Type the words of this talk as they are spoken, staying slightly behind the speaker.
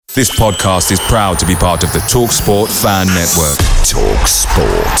This podcast is proud to be part of the TalkSport Fan Network.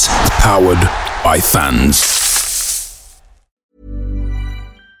 TalkSport. Powered by fans.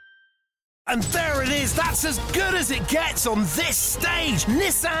 And there it is, that's as good as it gets on this stage.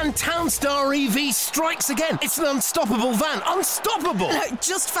 Nissan Townstar EV strikes again. It's an unstoppable van, unstoppable.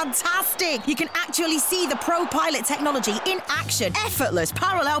 Just fantastic. You can actually see the ProPilot technology in action. Effortless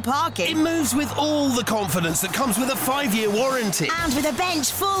parallel parking. It moves with all the confidence that comes with a 5-year warranty. And with a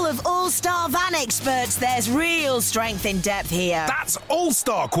bench full of all-star van experts, there's real strength in depth here. That's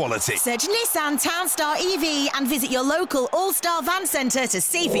all-star quality. Search Nissan Townstar EV and visit your local all-star van centre to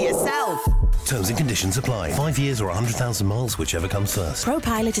see for yourself. Terms and conditions apply. 5 years or 100,000 miles, whichever comes first.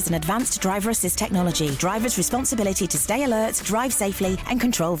 ProPilot is an advanced driver assist technology. Driver's responsibility to stay alert, drive safely, and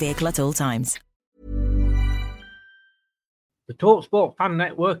control vehicle at all times. The TalkSport Fan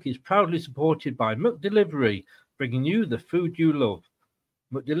Network is proudly supported by McDelivery, bringing you the food you love.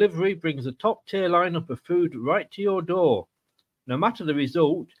 McDelivery brings a top-tier lineup of food right to your door. No matter the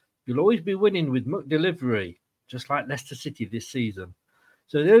result, you'll always be winning with McDelivery, just like Leicester City this season.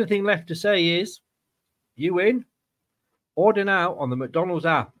 So the only thing left to say is, you win. Order now on the McDonald's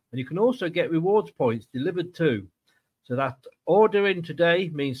app, and you can also get rewards points delivered too. So that ordering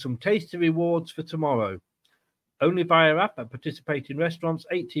today means some tasty rewards for tomorrow. Only via app at participating restaurants,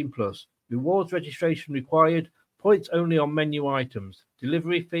 18+. Rewards registration required. Points only on menu items.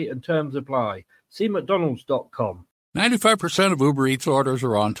 Delivery fee and terms apply. See mcdonalds.com. 95% of Uber Eats orders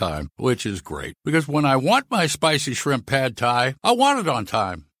are on time, which is great. Because when I want my spicy shrimp pad thai, I want it on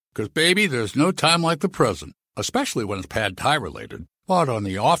time. Because, baby, there's no time like the present. Especially when it's pad thai related. But on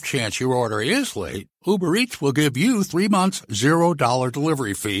the off chance your order is late, Uber Eats will give you 3 months, $0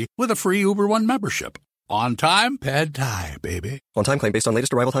 delivery fee with a free Uber One membership. On time, pad thai, baby. On time claim based on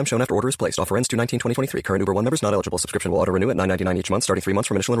latest arrival time shown after order is placed. Offer ends 2/19/2023. Current Uber One members not eligible. Subscription will auto renew at $9.99 each month starting 3 months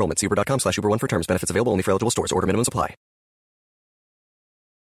from initial enrollment. See Uber.com/Uber One for terms. Benefits available only for eligible stores. Order minimums apply.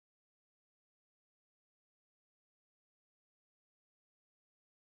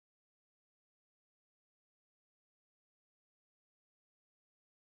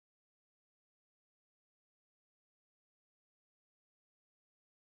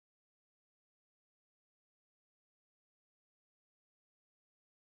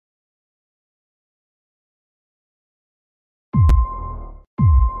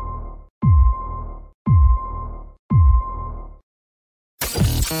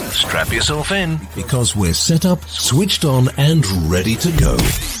 Strap yourself in, because we're set up, switched on, and ready to go.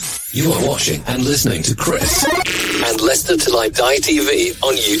 You are watching and listening to Chris and Leicester Till I Die TV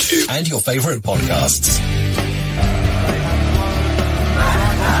on YouTube and your favourite podcasts.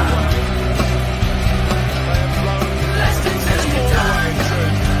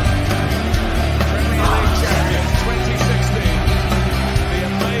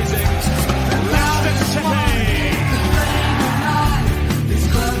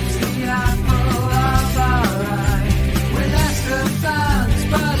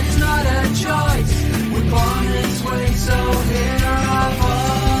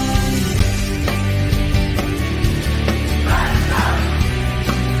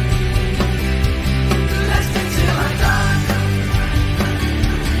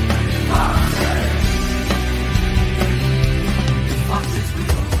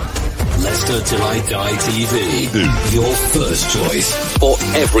 Leicester Till I Die TV, your first choice for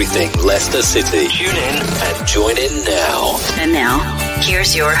everything Leicester City. Tune in and join in now. And now,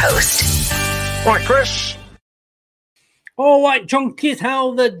 here's your host. All right, Chris. All right, junkies,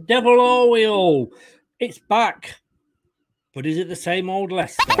 how the devil are we all? It's back. But is it the same old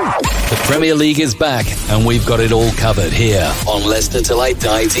Leicester? The Premier League is back, and we've got it all covered here on Leicester Till I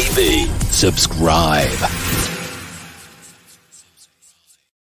Die TV. Subscribe.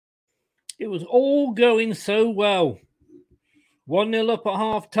 It was all going so well. 1-0 up at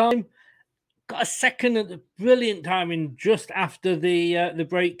half-time. Got a second at the brilliant timing just after the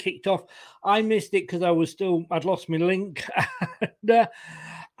break kicked off. I missed it because I'd lost my link.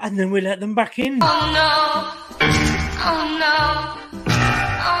 And then we let them back in. Oh no. Oh no.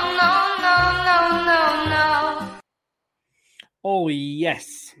 Oh no. Oh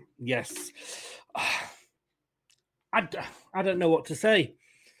yes. I don't know what to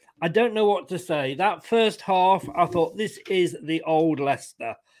say. That first half, I thought, this is the old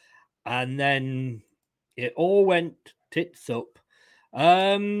Leicester. And then it all went tits up.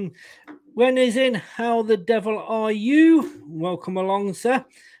 When is in, how the devil are you? Welcome along, sir.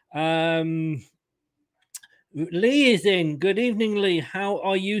 Lee is in. Good evening, Lee. How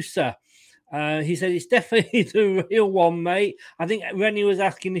are you, sir? He said it's definitely the real one, mate. I think Rennie was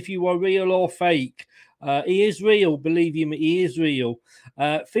asking if you were real or fake. He is real, believe you me, he is real.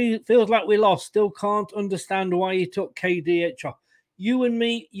 Feels like we lost. Still can't understand why he took KDH off. You and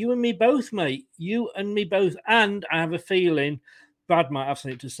me both, mate. You and me both. And I have a feeling Brad might have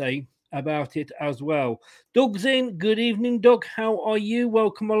something to say about it as well. Doug's in. Good evening, Doug. How are you?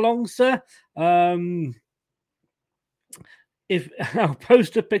 Welcome along, sir. If I'll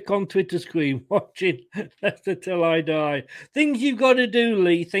post a pic on Twitter screen watching Leicester till I die. Things you've got to do,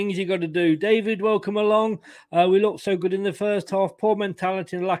 Lee. Things you've got to do. David, welcome along. We looked so good in the first half. Poor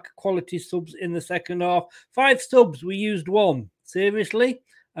mentality and lack of quality subs in the second half. 5 subs. We used 1. Seriously?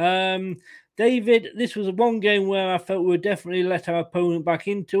 David, this was one game where I felt we would definitely let our opponent back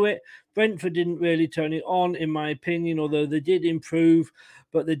into it. Brentford didn't really turn it on, in my opinion, although they did improve,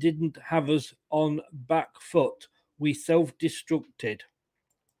 but they didn't have us on back foot. We self-destructed.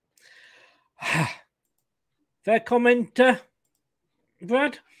 Fair comment,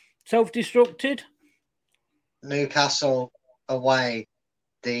 Brad? Self-destructed? Newcastle away,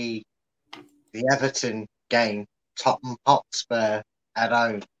 the Everton game, Tottenham Hotspur at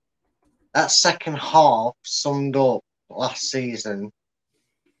home. That second half summed up last season.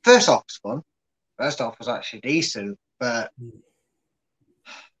 First half was fun. First half was actually decent, but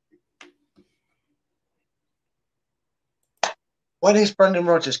when is Brendan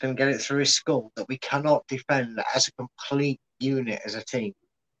Rodgers going to get it through his skull that we cannot defend as a complete unit as a team?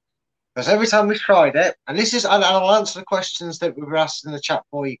 Because every time we've tried it, and I'll answer the questions that we were asked in the chat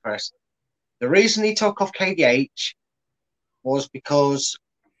for you, Chris. The reason he took off KDH was because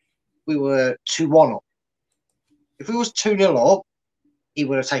we were 2-1 up. If we was 2-0 up, he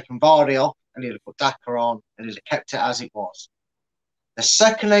would have taken Vardy off and he'd have put Daka on and he'd have kept it as it was. The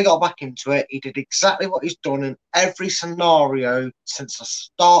second they got back into it, he did exactly what he's done in every scenario since the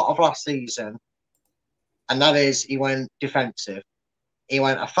start of last season, and that is he went defensive. He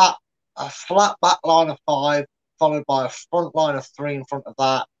went a flat back line of 5, followed by a front line of 3 in front of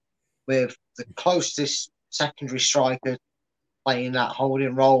that, with the closest secondary striker playing that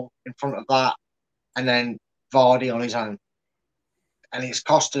holding role in front of that, and then Vardy on his own. And it's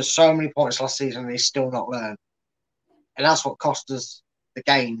cost us so many points last season, and he's still not learned. And that's what cost us the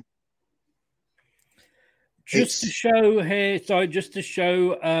game. Just to show,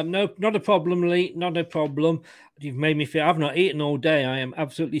 no, not a problem, Lee, not a problem. You've made me feel I've not eaten all day. I am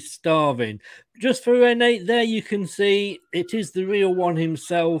absolutely starving. Just for Renee, there you can see it is the real one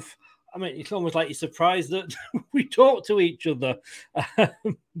himself. I mean, it's almost like you're surprised that we talk to each other.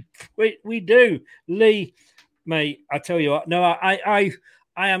 We do. Lee, mate, I tell you what, no, I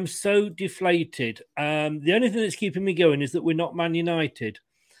am so deflated. The only thing that's keeping me going is that we're not Man United.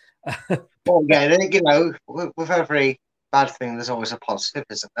 Well, yeah, you know, with every bad thing, there's always a positive,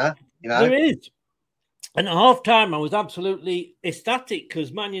 isn't there? You know? There is. And at half-time, I was absolutely ecstatic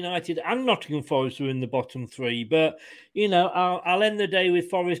because Man United and Nottingham Forest were in the bottom 3. But, you know, I'll end the day with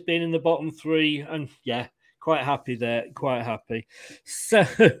Forest being in the bottom 3. And, yeah, quite happy there, quite happy. So,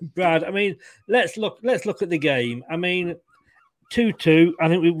 Brad, I mean, let's look at the game. I mean, 2-2. I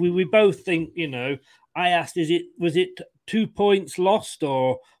think we both think, you know, I asked, was it 2 points lost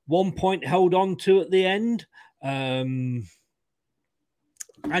or 1 point held on to at the end?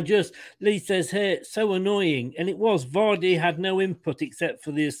 Lee says here, so annoying. And it was. Vardy had no input except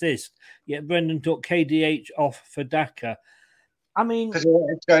for the assist. Yet Brendan took KDH off for Daka. I mean, because he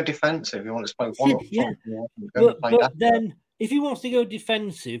wanted to go defensive. He wanted to play one up front. Yeah. But then, if he wants to go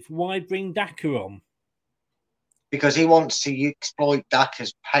defensive, why bring Daka on? Because he wants to exploit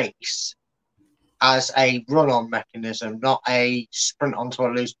Daka's pace as a run-on mechanism, not a sprint onto a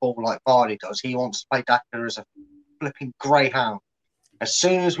loose ball like Vardy does. He wants to play Daka as a flipping greyhound. As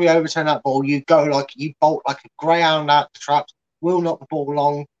soon as we overturn that ball, you bolt like a greyhound out the traps. We'll knock the ball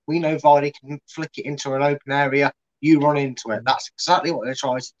long. We know Vardy can flick it into an open area. You run into it. That's exactly what they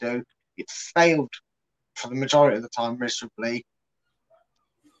tried to do. It failed for the majority of the time miserably.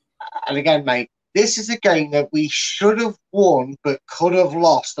 And again, mate, this is a game that we should have won but could have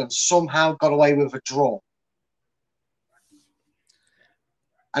lost and somehow got away with a draw.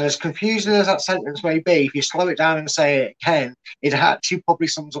 And as confusing as that sentence may be, if you slow it down and say it again, it actually probably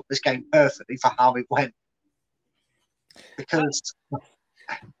sums up this game perfectly for how it went. Because I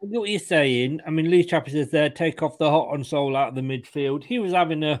know what you're saying. I mean, Lee Chappie says there, take off the hot and soul out of the midfield. He was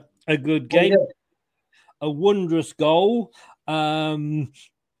having a good game, a wondrous goal. I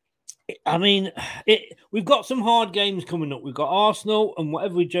mean, we've got some hard games coming up. We've got Arsenal, and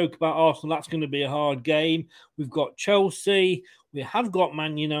whatever we joke about Arsenal, that's going to be a hard game. We've got Chelsea. We have got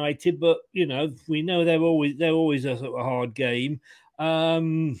Man United, but you know we know they're always a sort of hard game. I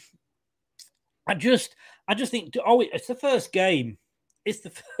just think, it's the first game. It's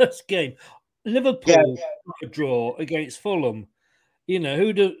the first game. Liverpool a draw against Fulham.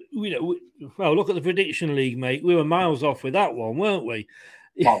 Well, look at the prediction league, mate. We were miles off with that one, weren't we?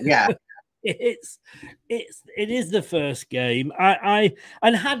 Well, yeah. It is the first game.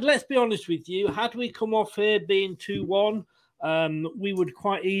 Let's be honest with you, had we come off here being 2-1, we would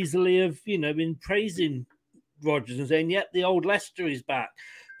quite easily have, been praising Rodgers and saying, yep, the old Leicester is back.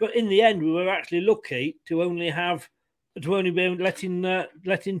 But in the end, we were actually lucky to only be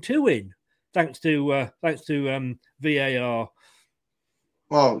letting 2 in, thanks to VAR.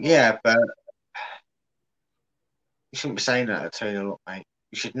 Well, yeah, but you shouldn't be saying that at 2-0 up, mate.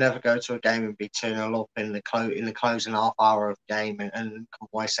 You should never go to a game and be 2-0 up in the closing half hour of the game and come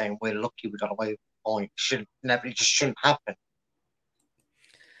away saying we're lucky we got away with a point. It just shouldn't happen.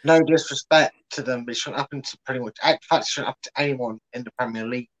 No disrespect to them, but it shouldn't happen to pretty much. In fact, it shouldn't happen to anyone in the Premier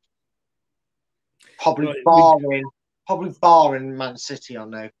League. Probably barring Man City on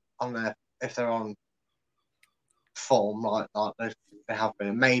their if they're on form like they have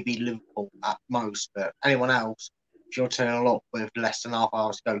been. Maybe Liverpool at most, but anyone else, if you're turning up with less than half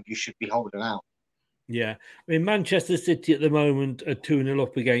hours to go, you should be holding out. Yeah. I mean, Manchester City at the moment are 2-0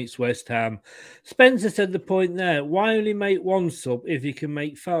 up against West Ham. Spencer said the point there, why only make 1 sub if you can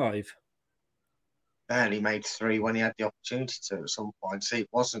make 5? Barely made 3 when he had the opportunity to at some point. See, it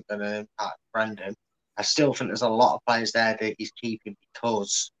wasn't going to impact Brendan. I still think there's a lot of players there that he's keeping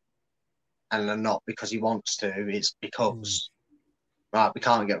and not because he wants to. It's because, right, we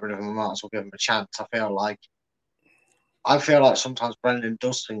can't get rid of him. We might as well give him a chance. I feel like sometimes Brendan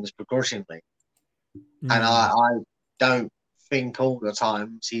does things begrudgingly. And I don't think all the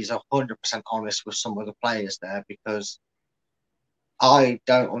time he's 100% honest with some of the players there, because I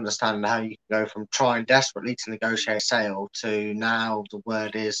don't understand how you can go from trying desperately to negotiate a sale to now the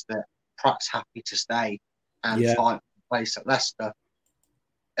word is that Pratt's happy to stay and fight for the place at Leicester.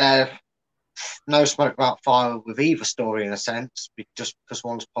 No smoke about fire with either story in a sense, just because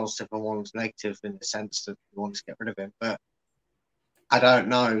one's positive and one's negative in the sense that we want to get rid of him. But I don't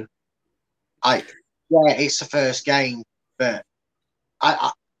know. It's the first game, but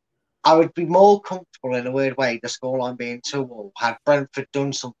I would be more comfortable in a weird way, the scoreline being 2-2, had Brentford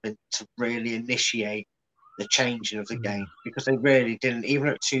done something to really initiate the changing of the game, because they really didn't. Even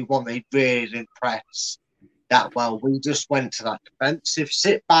at 2-1, they really didn't press that well. We just went to that defensive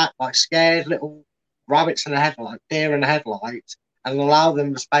sit back, like scared little rabbits in the headlight, deer in the headlights, and allow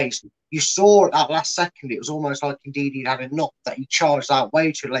them the space. You saw at that last second, it was almost like indeed he'd had enough, that he charged out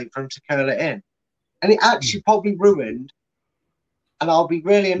way too late for him to curl it in. And it actually probably ruined, and I'll be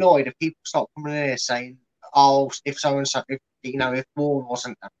really annoyed if people start coming in here saying, oh, if so-and-so, if Ward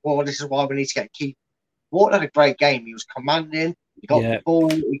wasn't, well, this is why we need to get a keeper. Ward had a great game. He was commanding, he got the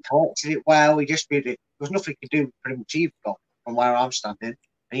ball, he collected it well, he just did it. There was nothing he could do pretty much either from where I'm standing.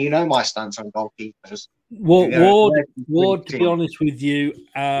 And you know my stance on goalkeepers. Ward, to be honest with you,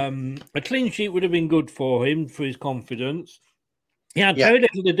 a clean sheet would have been good for him, for his confidence. He had very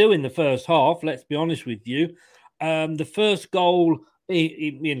little to do in the first half, let's be honest with you. The first goal,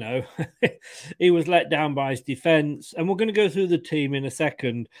 he was let down by his defence. And we're going to go through the team in a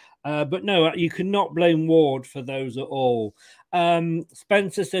second. But no, you cannot blame Ward for those at all.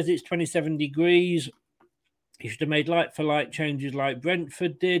 Spencer says it's 27 degrees. He should have made like-for-like changes like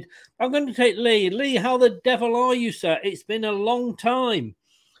Brentford did. I'm going to take Lee. Lee, how the devil are you, sir? It's been a long time.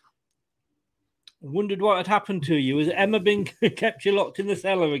 Wondered what had happened to you. Has Emma been kept you locked in the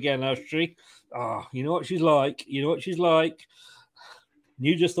cellar again, has she? You know what she's like. You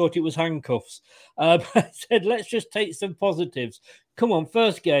just thought it was handcuffs. I said, let's just take some positives. Come on,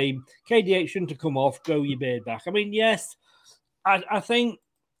 first game. KDH shouldn't have come off. Grow your beard back. I mean, yes, I think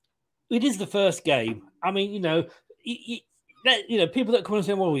it is the first game. I mean, people that come and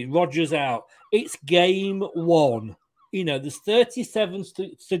say, well, Rodgers out. It's game 1. There's 37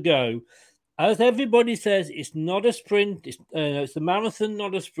 to go. As everybody says, it's not a sprint. It's a marathon,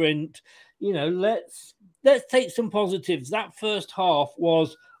 not a sprint. Let's take some positives. That first half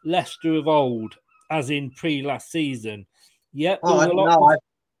was Leicester of old, as in pre-last season. Yep. I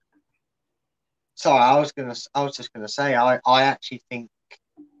was just gonna say, I actually think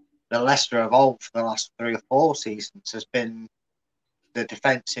the Leicester of old for the last 3 or 4 seasons has been the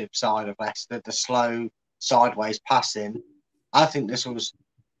defensive side of Leicester, the slow sideways passing. I think this was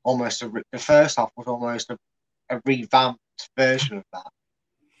almost the first half was almost a revamped version of that.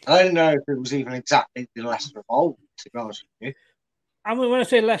 I don't know if it was even exactly the Leicester of old, to be honest with you. I mean, when I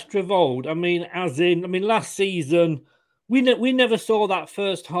say Leicester of old, last season, we never saw that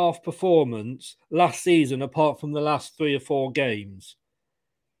first half performance last season, apart from the last 3 or 4 games.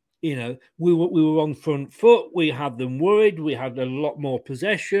 You know, we were on front foot. We had them worried. We had a lot more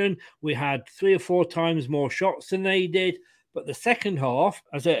possession. We had 3 or 4 times more shots than they did. But the second half,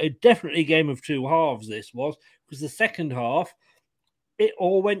 as a definitely game of two halves, this was, because the second half, it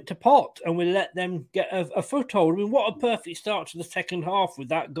all went to pot and we let them get a foothold. I mean, what a perfect start to the second half with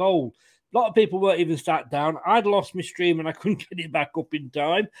that goal. A lot of people weren't even sat down. I'd lost my stream and I couldn't get it back up in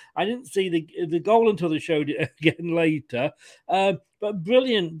time. I didn't see the goal until they showed it again later. But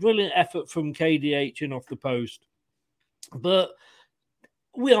brilliant effort from KDH and off the post. But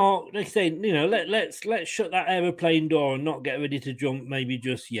we are, like I say, you know, let's shut that aeroplane door and not get ready to jump maybe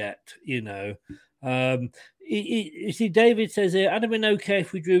just yet, you know. You see, David says here, I'd have been okay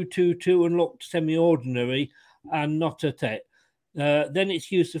if we drew 2-2 and looked semi-ordinary and not at it. Then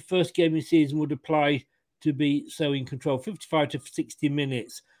its use of first game of the season would apply to be so in control. 55 to 60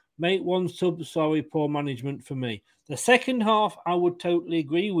 minutes. Make one sub, sorry, poor management for me. The second half, I would totally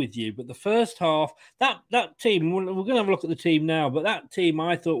agree with you. But the first half, that team, we're going to have a look at the team now, but that team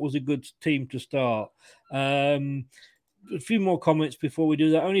I thought was a good team to start. A few more comments before we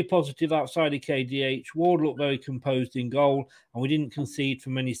do that. Only positive outside of KDH. Ward looked very composed in goal, and we didn't concede for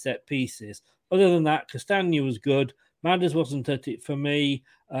many set pieces. Other than that, Castagna was good. Madders wasn't at it for me.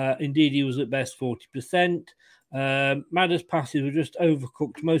 Indeed, he was at best 40%. Madders' passes were just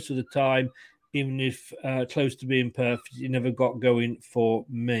overcooked most of the time, even if close to being perfect. He never got going for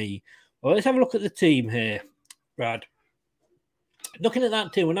me. Well, let's have a look at the team here, Brad. Looking at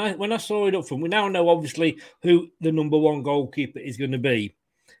that team, when I saw it up front, we now know obviously who the number one goalkeeper is going to be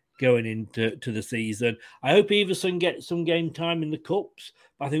going into the season. I hope Everson gets some game time in the Cups.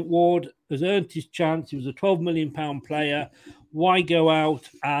 But I think Ward has earned his chance. He was a £12 million player. Why go out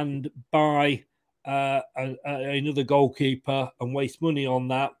and buy another goalkeeper and waste money on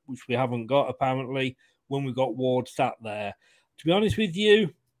that, which we haven't got apparently, when we got Ward sat there? To be honest with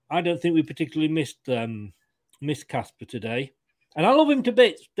you, I don't think we particularly missed Casper today. And I love him to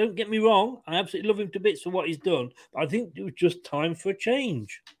bits. Don't get me wrong. I absolutely love him to bits for what he's done. But I think it was just time for a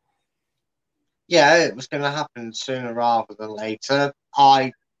change. Yeah, it was going to happen sooner rather than later.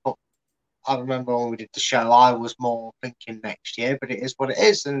 I remember when we did the show, I was more thinking next year, but it is what it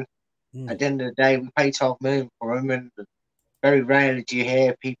is. And at the end of the day, we pay 12 million for him, and very rarely do you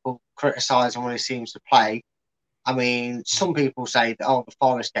hear people criticising when he seems to play. I mean, some people say that, the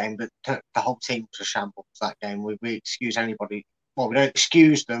Forest game, but the whole team was a shambles that game. We excuse anybody. Well, we don't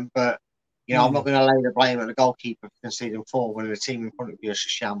excuse them, but, you know, I'm not going to lay the blame at the goalkeeper for conceding 4 when the team in front of you is a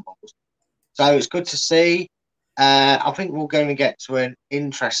shambles. So it's good to see. I think we're going to get to an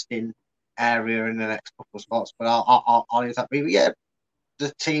interesting area in the next couple of spots, but I'll leave that be. But yeah,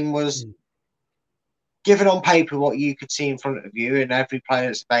 the team was given on paper what you could see in front of you, and every player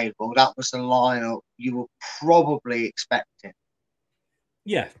that's available. That was the lineup you were probably expecting.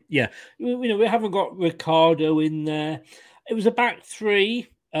 Yeah. You know, we haven't got Ricardo in there. It was a back three.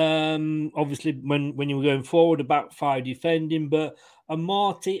 Obviously, when you were going forward, a back 5 defending, but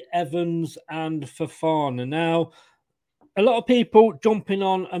Amartey, Evans, and Fofana. Now, a lot of people jumping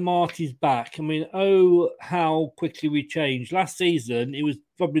on Amartey's back. I mean, how quickly we changed. Last season, he was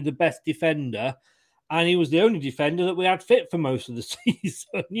probably the best defender, and he was the only defender that we had fit for most of the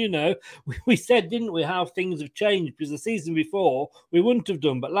season. You know, we said, didn't we, how things have changed, because the season before we wouldn't have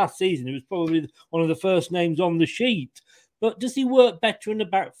done, but last season he was probably one of the first names on the sheet. But does he work better in a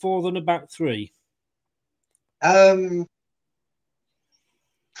back 4 than a back 3? I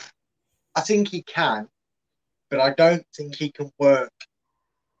think he can, but I don't think he can work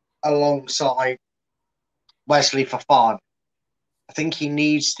alongside Wesley Fofana. I think he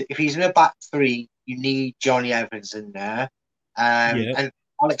needs to, if he's in a back 3, you need Johnny Evans in there. And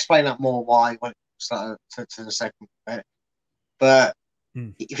I'll explain that more why when it comes to the second bit. But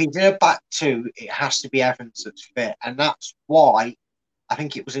if he's in a back 2, it has to be Evans that's fit. And that's why I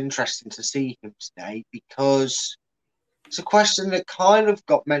think it was interesting to see him today, because it's a question that kind of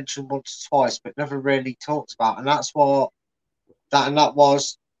got mentioned once or twice, but never really talked about. And that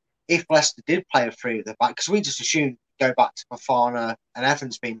was if Leicester did play a 3 at the back, because we just assumed go back to Fofana and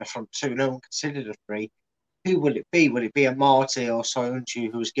Evans being the front 2. No one considered a 3. Who will it be? Will it be Amartey or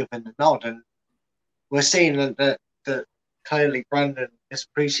Soyuncu who was given the nod? And we're seeing that clearly Brandon is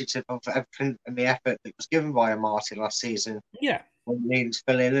appreciative of everything and the effort that was given by Amartey last season. Yeah. When he needed to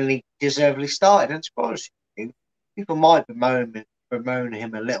fill in, and he deservedly started. And to be honest with you, people might bemoan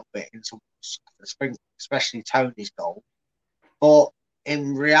him a little bit in some spring, especially Tony's goal. But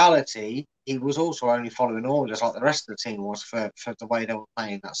in reality, he was also only following orders like the rest of the team was for the way they were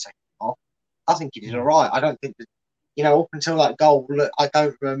playing that second half. I think he did all right. I don't think that up until that goal, I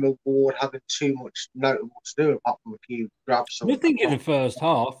don't remember Ward having too much notable to do apart from a few grabs. I think in the first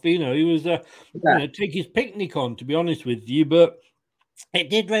half, he was take his picnic on, to be honest with you, but it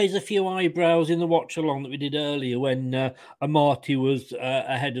did raise a few eyebrows in the watch along that we did earlier when Amati was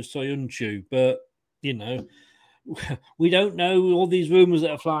ahead of Soyuncu. But, we don't know all these rumours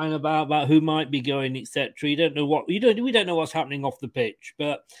that are flying about who might be going, etc. We don't know what's happening off the pitch.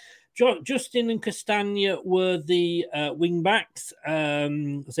 But Justin and Castagna were the wing backs,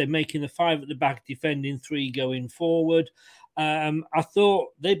 making the 5 at the back, defending 3 going forward. I thought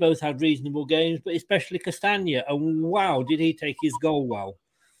they both had reasonable games, but especially Castagna. And wow, did he take his goal well?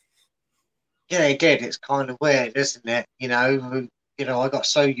 Yeah, he did. It's kind of weird, isn't it? I got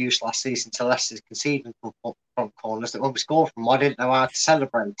so used last season to Leicester's conceding from corners that when we scored from them, I didn't know how to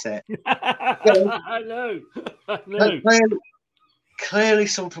celebrate it. I know. Clearly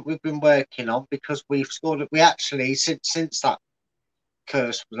something we've been working on, because we've scored. We actually, since that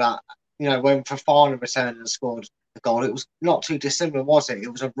curse was that, when Fofana returned and scored the goal, it was not too dissimilar, was it?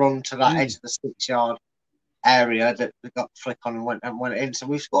 It was a run to that edge of the 6-yard area that got flick on and went in. So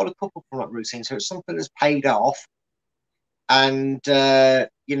we've scored a couple from that routine. So it's something that's paid off. And,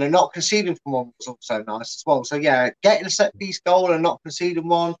 not conceding from one was also nice as well. So, yeah, getting a set-piece goal and not conceding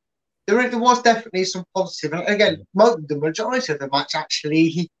one, there was definitely some positive. And again, the majority of the match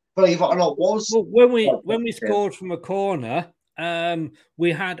actually, believe it or not, was. Well, when we scored from a corner,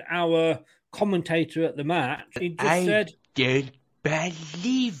 we had our commentator at the match. He just said, "Don't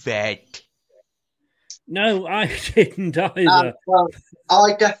believe it." No, I didn't either. Well,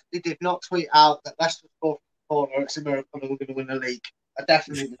 I definitely did not tweet out that Leicester scored from a corner. It's a miracle we're going to win the league. I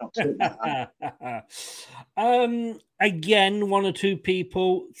definitely did not tweet that. Again, one or two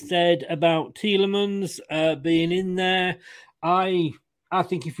people said about Tielemans being in there. I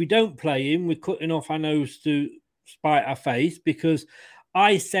think if we don't play him, we're cutting off our nose to spite our face, because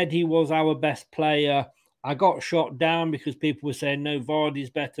I said he was our best player. I got shot down because people were saying, no, Vardy's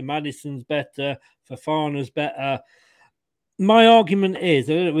better, Maddison's better, Fofana's better. My argument is,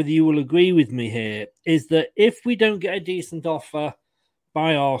 I don't know whether you will agree with me here, is that if we don't get a decent offer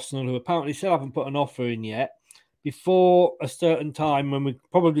by Arsenal, who apparently still haven't put an offer in yet, before a certain time when we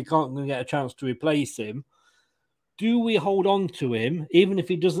probably can't get a chance to replace him, do we hold on to him, even if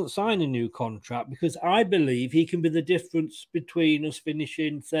he doesn't sign a new contract? Because I believe he can be the difference between us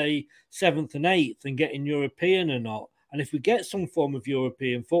finishing, say, 7th and 8th and getting European or not. And if we get some form of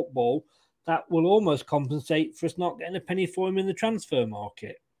European football, that will almost compensate for us not getting a penny for him in the transfer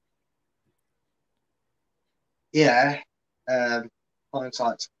market. Yeah.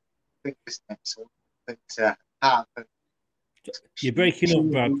 Hindsight's biggest thing to happen. You're breaking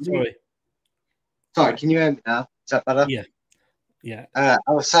up, Brad. Sorry. Sorry, can you hear me now? Is that better? Yeah. I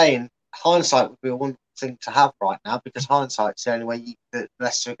was saying hindsight would be a wonderful thing to have right now, because hindsight's the only way that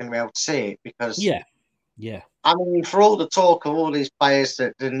Leicester are going to be able to see it. Because yeah. I mean, for all the talk of all these players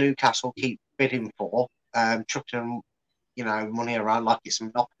that the Newcastle keep bidding for, chucking money around like it's a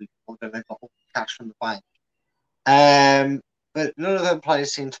monopoly board and they've got all the cash from the bank. But none of them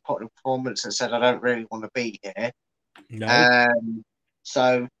players seem to put in a performance that said, I don't really want to be here. No.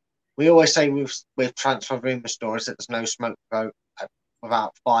 So we always say with transfer rumour stories that there's no smoke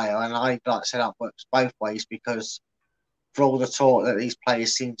without fire. And I like to say that works both ways, because for all the talk that these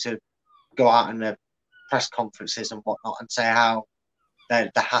players seem to go out in their press conferences and whatnot and say how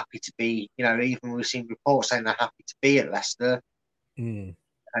they're happy to be, even we've seen reports saying they're happy to be at Leicester and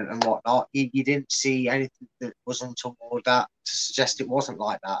whatnot. You didn't see anything that was untoward that to suggest it wasn't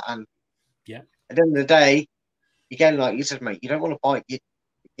like that. And yeah, at the end of the day, again, like you said, mate, you don't want to bite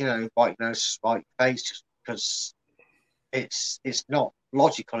your nose, spite your face just because it's not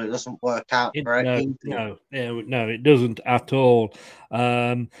logical. It doesn't work out for anything. No, it doesn't at all.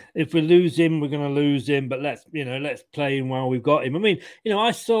 If we lose him, we're going to lose him. But let's play him while we've got him. I mean,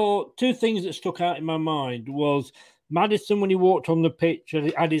 I saw two things that stuck out in my mind. Was Maddison, when he walked on the pitch,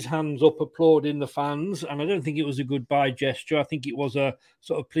 had his hands up applauding the fans, and I don't think it was a goodbye gesture. I think it was a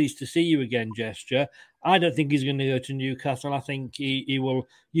sort of pleased to see you again gesture. I don't think he's going to go to Newcastle. I think he will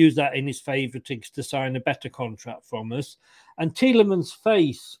use that in his favour to sign a better contract from us. And Tielemans'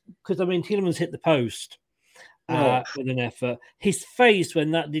 face, because, Tielemans hit the post with an effort. His face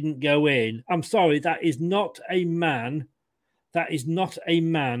when that didn't go in, I'm sorry, that is not a man that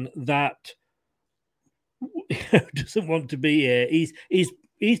doesn't want to be here.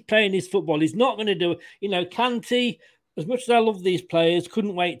 He's playing his football. He's not going to do it. Kanté, as much as I love these players,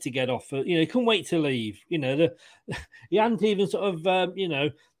 couldn't wait to get off. He couldn't wait to leave. He hadn't even sort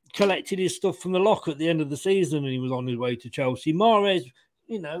of, collected his stuff from the locker at the end of the season and he was on his way to Chelsea. Mahrez,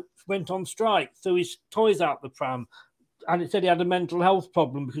 went on strike, threw his toys out the pram, and it said he had a mental health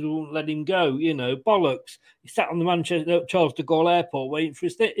problem because we wouldn't let him go. Bollocks. He sat on the Charles de Gaulle airport waiting for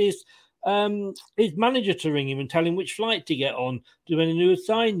his manager to ring him and tell him which flight to get on to when he knew had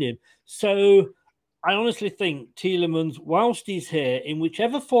signed him. So I honestly think Tielemans, whilst he's here, in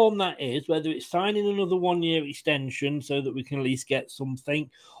whichever form that is, whether it's signing another 1-year extension so that we can at least get something,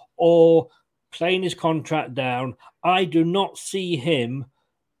 or playing his contract down, I do not see him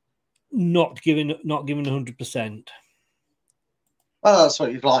not giving 100%. Well, that's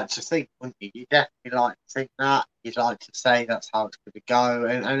what you'd like to think, wouldn't you? You'd definitely like to think that. You'd like to say that's how it's going to go.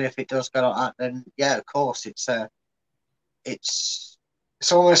 And if it does go like that, then yeah, of course, it's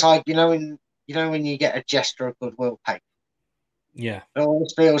almost like, when you get a gesture of goodwill paid. Yeah. It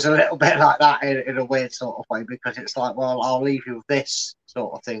almost feels a little bit like that in a weird sort of way, because it's like, well, I'll leave you with this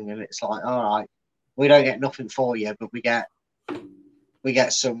sort of thing. And it's like, all right, we don't get nothing for you, but we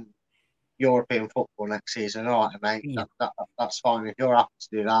get some European football next season. All right, mate, that's fine. If you're happy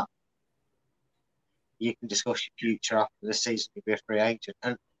to do that, you can discuss your future after the season. You'll be a free agent,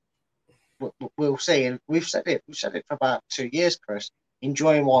 and we'll see. And we've said it for about 2 years, Chris.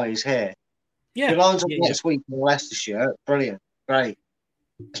 Enjoy him while he's here. Yeah, if he lines up next week in the Leicester shirt, brilliant, great.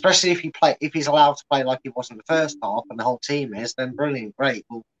 Especially if he's allowed to play like he was in the first half, and the whole team is, then brilliant, great.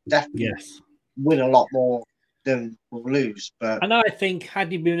 We'll definitely win a lot more than we'll lose. And I think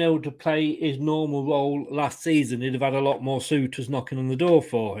had he been able to play his normal role last season, he'd have had a lot more suitors knocking on the door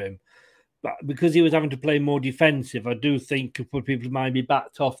for him. But because he was having to play more defensive, I do think a couple of people might be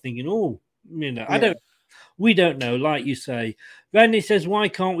backed off thinking, we don't know, like you say. Randy says, why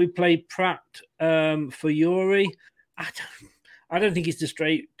can't we play Pratt for Yuri? I don't think it's a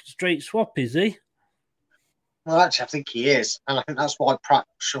straight swap, is he? Well, actually, I think he is. And I think that's why Pratt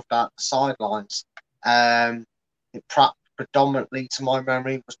shoved out the sidelines. Pratt predominantly, to my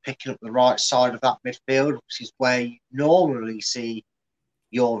memory, was picking up the right side of that midfield, which is where you normally see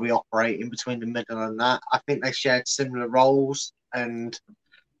Yuri operating between the middle and that. I think they shared similar roles, and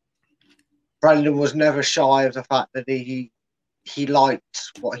Brendan was never shy of the fact that he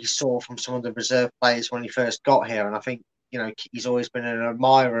liked what he saw from some of the reserve players when he first got here. And I think, he's always been an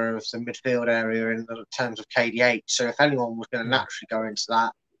admirer of the midfield area in terms of KDH. So if anyone was going to naturally go into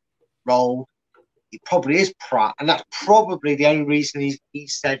that role, it probably is Pratt. And that's probably the only reason he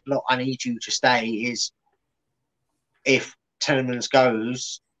said, look, I need you to stay, is if Tielemans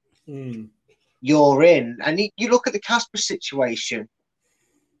goes, you're in. And you look at the Casper situation,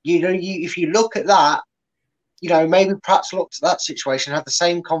 if you look at that, maybe Pratt's looked at that situation, had the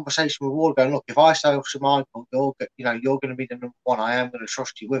same conversation with Ward, going, look, if I say to Michael, you're going to be the number one, I am going to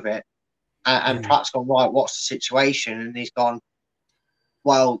trust you with it. And Pratt's gone, right, what's the situation? And he's gone,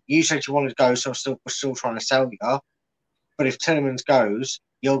 well, you said you wanted to go, so we're still trying to sell you. But if Tielemans goes,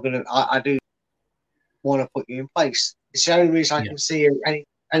 I do want to put you in place. It's the only reason I can see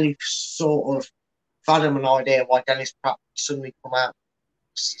any sort of fathom an idea why Dennis Pratt suddenly come out.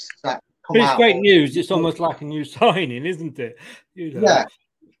 It's great news. It's almost like a new signing, isn't it? Yeah.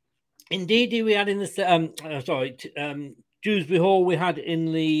 Indeed, we had in the Dewsbury Hall, we had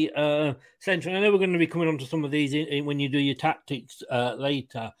in the centre. And I know we're going to be coming on to some of these when you do your tactics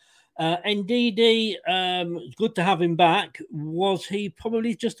later. Ndidi, it's good to have him back. Was he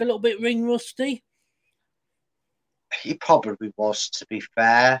probably just a little bit ring rusty? He probably was, to be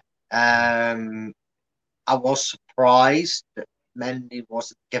fair. I was surprised that Mendy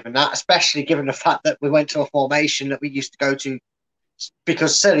wasn't given that, especially given the fact that we went to a formation that we used to go to,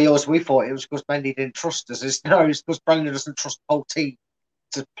 because silly us, we thought it was because Mendy didn't trust us. It's because Brendan doesn't trust the whole team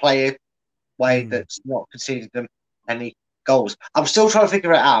to play a way that's not conceded them any goals. I'm still trying to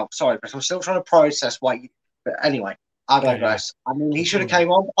figure it out. Sorry, Chris. I'm still trying to process why. But anyway, I digress. I mean, he should have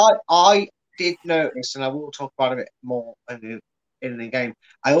came on. I did notice, and I will talk about it a bit more in the game.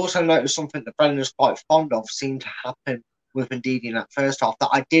 I also noticed something that Brendan was quite fond of seemed to happen with Ndidi in that first half that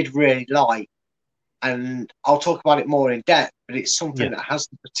I did really like, and I'll talk about it more in depth, but it's something that has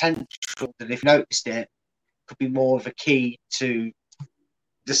the potential that, if noticed it, could be more of a key to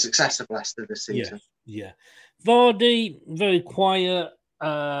the success of Leicester this season. Yeah. Vardy, very quiet.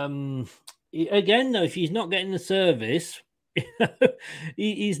 Again, though, if he's not getting the service,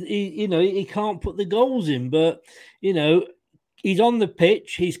 he can't put the goals in, but, he's on the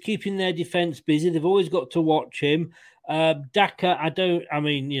pitch. He's keeping their defence busy. They've always got to watch him. Daka,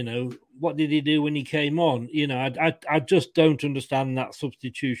 what did he do when he came on? I just don't understand that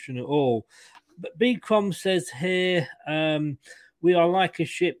substitution at all. But Bcrom says here, we are like a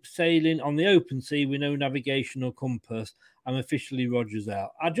ship sailing on the open sea with no navigational compass. I'm officially Rogers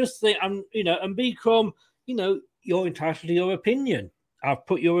out. I just think and Bcrom, you're entitled to your opinion. I've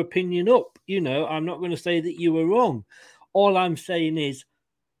put your opinion up. I'm not going to say that you were wrong. All I'm saying is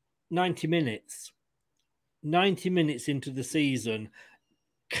 90 minutes. 90 minutes into the season,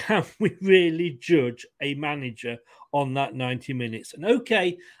 can we really judge a manager on that 90 minutes? And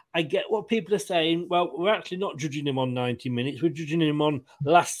okay, I get what people are saying. Well, we're actually not judging him on 90 minutes. We're judging him on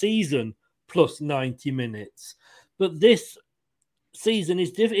last season plus 90 minutes. But this season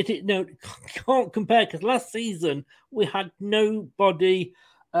is different. Can't compare, because last season we had nobody,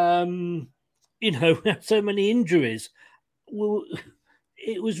 we had so many injuries. Well,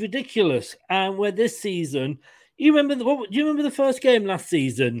 it was ridiculous. And where this season, do you remember the first game last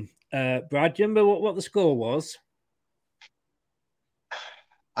season, Brad? Do you remember what the score was?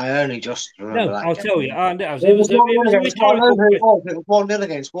 I only just remember that. I'll tell you. It was 1-0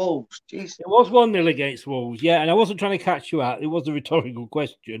 against Wolves. Jeez. It was 1-0 against Wolves, yeah. And I wasn't trying to catch you out. It was a rhetorical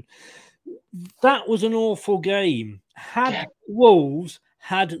question. That was an awful game. Had Wolves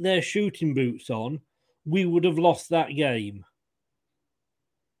had their shooting boots on, we would have lost that game.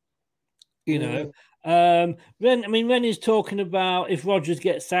 Ren is talking about if Rodgers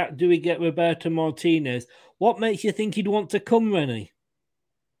gets sacked, do we get Roberto Martinez? What makes you think he'd want to come, Rennie?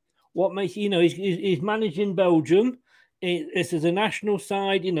 What makes he's managing Belgium. This is a national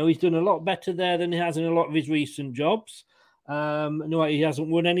side. He's done a lot better there than he has in a lot of his recent jobs. No, he hasn't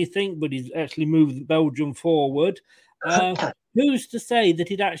won anything, but he's actually moved Belgium forward. Who's to say that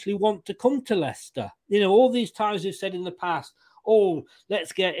he'd actually want to come to Leicester? All these times we've said in the past,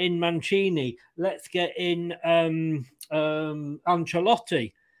 let's get in Mancini, let's get in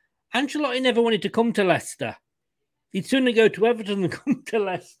Ancelotti. Ancelotti never wanted to come to Leicester. He'd sooner go to Everton than come to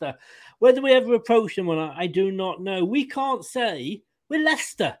Leicester. Whether we ever approach him or not, I do not know. We can't say we're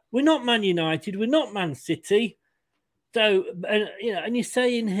Leicester. We're not Man United. We're not Man City. So, and you're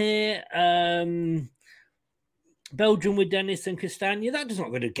saying here, Belgium with Dennis and Castagna, that's not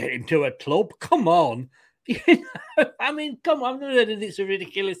going to get him to a club. Come on. Come on. I've never heard anything so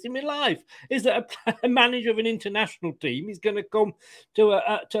ridiculous in my life. Is that a manager of an international team is going to come to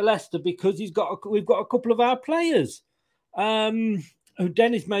Leicester because we've got a couple of our players. Who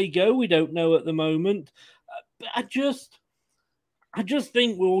Dennis may go, we don't know at the moment. But I just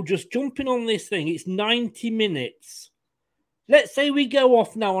think we're all just jumping on this thing. It's 90 minutes. Let's say we go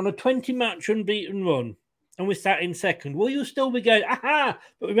off now on a 20-match unbeaten run and we're sat in second. Will you still be going, but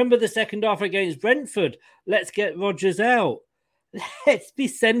remember the second half against Brentford? Let's get Rodgers out. Let's be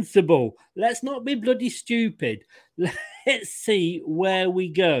sensible. Let's not be bloody stupid. Let's see where we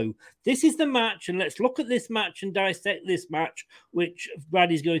go. This is the match, and let's look at this match and dissect this match, which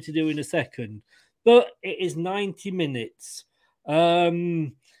Brad is going to do in a second. But it is 90 minutes.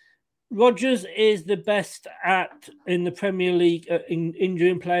 Rodgers is the best in the Premier League in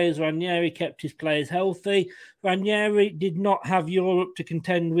injuring players. Ranieri kept his players healthy. Ranieri did not have Europe to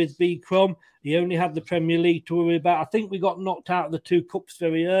contend with Bicrom. He only had the Premier League to worry about. I think we got knocked out of the two cups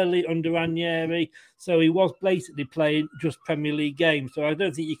very early under Ranieri, so he was basically playing just Premier League games. So I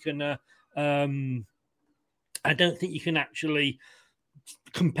don't think you can. I don't think you can actually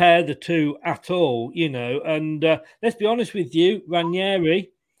compare the two at all. And let's be honest with you,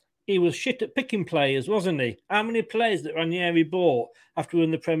 Ranieri. He was shit at picking players, wasn't he? How many players that Ranieri bought after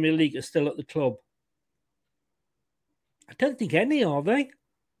winning the Premier League are still at the club? I don't think any, are they?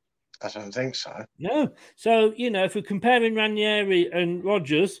 I don't think so. No. So, if we're comparing Ranieri and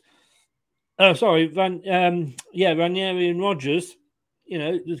Rodgers, Ranieri and Rodgers,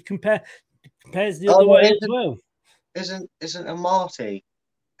 compares the other way as well. Isn't Amati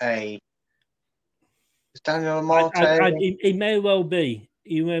is Daniel Amati? He may well be.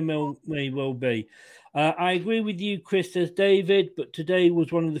 You may well be. I agree with you, Chris, says David, but today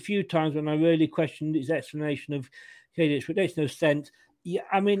was one of the few times when I really questioned his explanation of KDH, but it makes no sense. Yeah,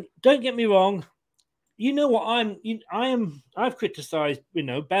 don't get me wrong. You know what I've criticised,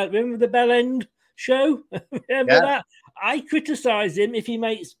 remember the Bell End show? Remember that? I criticise him if he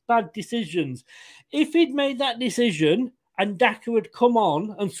makes bad decisions. If he'd made that decision and Daka had come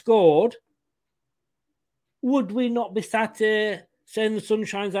on and scored, would we not be sat here saying the sun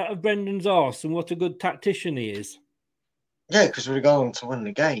shines out of Brendan's arse and what a good tactician he is? Yeah, because we're going to win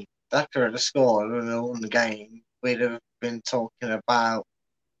the game. Daka had scored and we won the game. We'd have been talking about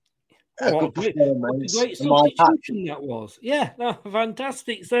a good performance. What a great substitution that was. Yeah, no,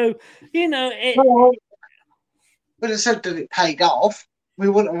 fantastic. So, it... We'd have said that it paid off. We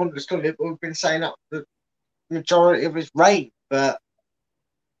wouldn't have understood it, but we've been saying that the majority of his reign. But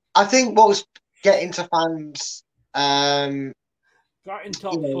I think what was getting to fans... Right in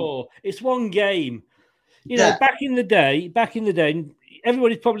top four. It's one game. Back in the day,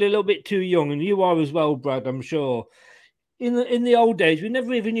 everybody's probably a little bit too young, and you are as well, Brad, I'm sure. in the old days, we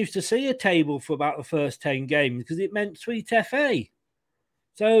never even used to see a table for about the first 10 games because it meant Sweet FA.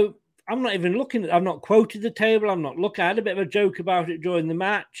 So I'm not even looking at. I've not quoted the table. I'm not looking. I had a bit of a joke about it during the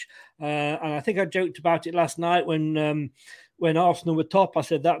match, and I think I joked about it last night when Arsenal were top. I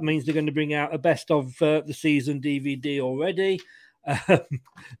said that means they're going to bring out a best of the season DVD already.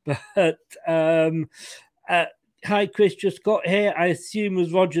 Hi, Chris, just got here. I assume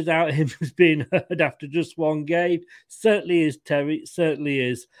as Rodgers out, him as being heard after just one game. Certainly is, Terry. Certainly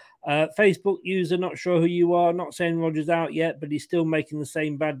is. Facebook user, not sure who you are. Not saying Rodgers out yet, but he's still making the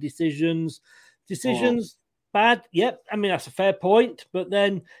same bad decisions. Bad. Yep. I mean, that's a fair point. But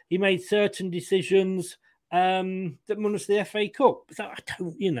then he made certain decisions that won us the FA Cup. So I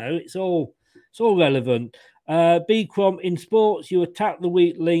don't, it's all relevant. B. Crom, in sports, you attack the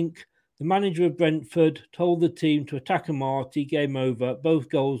weak link. The manager of Brentford told the team to attack Amati. Game over. Both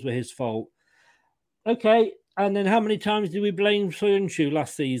goals were his fault. Okay. And then how many times did we blame Soyuncu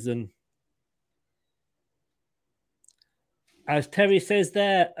last season? As Terry says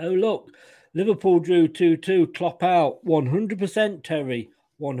there, oh, look, Liverpool drew 2-2, Klopp out. 100%, Terry,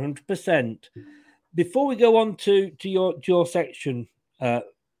 100%. Before we go on to your section, Brad,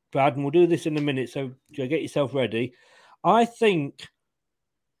 and we'll do this in a minute, so get yourself ready. I think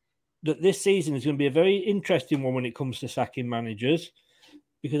that this season is going to be a very interesting one when it comes to sacking managers,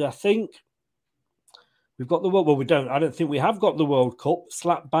 because I think we've got the World. Well, we don't. I don't think we have got the World Cup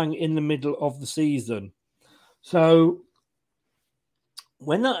slap bang in the middle of the season. So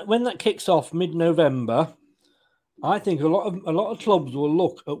when that kicks off mid-November, I think a lot of clubs will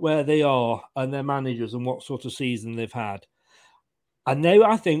look at where they are and their managers and what sort of season they've had. And now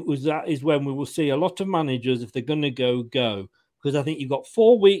I think that is when we will see a lot of managers, if they're going to go. Because I think you've got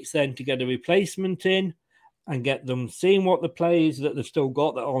 4 weeks then to get a replacement in and get them seeing what the players that they've still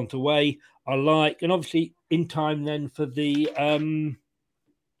got that aren't away are like. And obviously in time then for the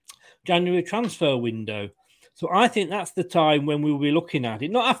January transfer window. So I think that's the time when we'll be looking at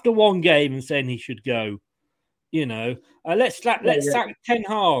it. Not after one game and saying he should go. Let's sack Ten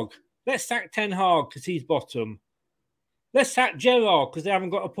Hag. Let's sack Ten Hag because he's bottom. Let's sack Gerrard because they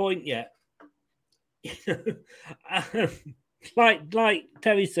haven't got a point yet. Like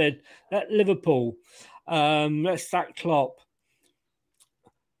Terry said, at Liverpool, let's sack Klopp.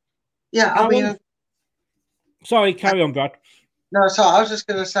 Yeah, I mean... Sorry, carry on, Brad. No, sorry, I was just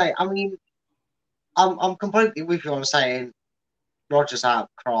going to say, I mean, I'm completely with you on saying Rodgers out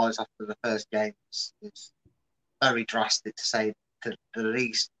cries after the first game. It's very drastic to say the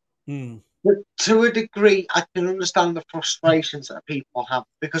least. But to a degree, I can understand the frustrations that people have,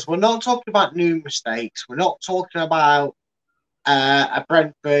 because we're not talking about new mistakes. We're not talking about a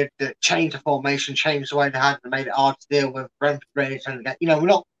Brentford that changed the formation, changed the way they had and made it hard to deal with. Brentford ready to get,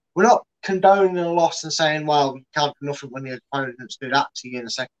 we're not condoning a loss and saying, well, you can't do nothing when the opponents do that to you in the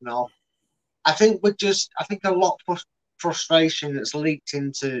second half. I think a lot of frustration that's leaked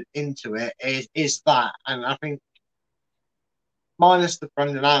into it is that, and I think minus the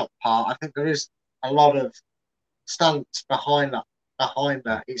Brendan out part, I think there is a lot of stance behind that.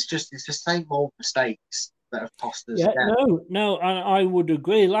 It's the same old mistakes that have cost us. Yeah, no, and I would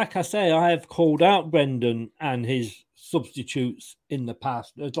agree. Like I say, I have called out Brendan and his substitutes in the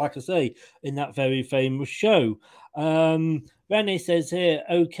past. Like I say, in that very famous show. Rennie says here,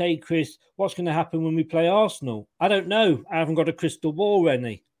 okay, Chris, what's going to happen when we play Arsenal? I don't know. I haven't got a crystal ball,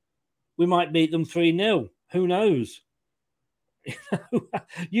 Rennie. We might beat them 3-0. Who knows?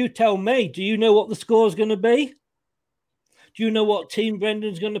 You tell me. Do you know what the score is going to be? Do you know what team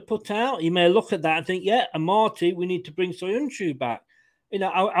Brendan's going to put out? You may look at that and think, yeah, Amati, we need to bring Soyuncu back.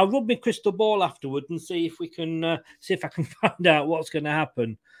 I'll rub my crystal ball afterward and see if I can find out what's going to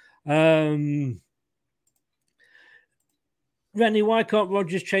happen. Rennie, why can't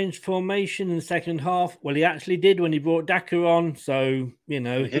Rodgers change formation in the second half? Well, he actually did when he brought Daka on, so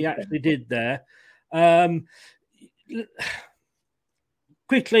he actually did there.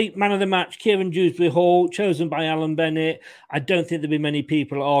 Quickly, man of the match, Kieran Dewsbury-Hall, chosen by Alan Bennett. I don't think there'll be many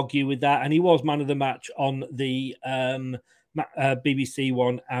people argue with that, and he was man of the match on the BBC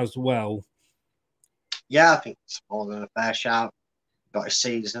one as well. Yeah, I think it's more than a fair shout. Got his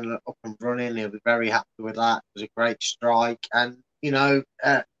season up and running. He'll be very happy with that. It was a great strike. And,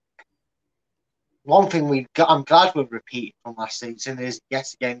 one thing I'm glad we've repeated from last season is, yet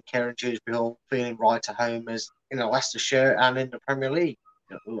again, Kieran Dewsbury-Hall feeling right at home as in a Leicester shirt and in the Premier League.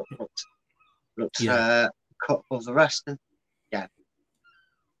 Looked cut above the rest. And, yeah.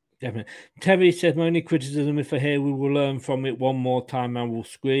 Definitely. Terry says, my only criticism, if I hear, we will learn from it one more time and we'll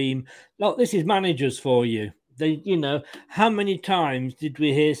scream. Look, this is managers for you. They, how many times did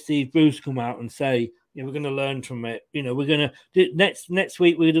we hear Steve Bruce come out and say, we're going to learn from it. We're going to next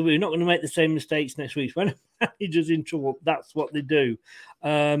week. We're not going to make the same mistakes next week. When managers in trouble, that's what they do.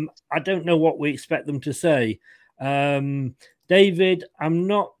 I don't know what we expect them to say. David,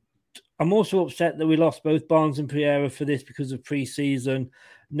 I'm also upset that we lost both Barnes and Pereira for this because of pre-season.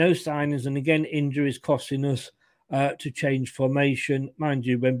 No signings, and again, injuries costing us to change formation. Mind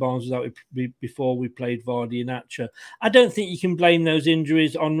you, when Barnes was out before, we played Vardy and Atcher. I don't think you can blame those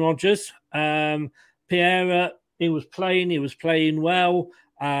injuries on Rodgers. Pereira, he was playing well.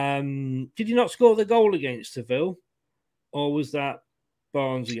 Did he not score the goal against Seville? Or was that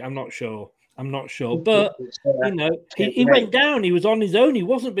Barnes? I'm not sure. But, he went down. He was on his own. He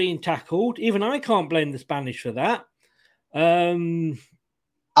wasn't being tackled. Even I can't blame the Spanish for that. I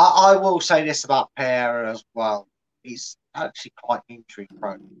will say this about Pereira as well. He's actually quite injury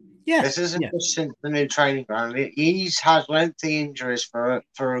prone. Yeah, this isn't just since the new training ground. He's had lengthy injuries for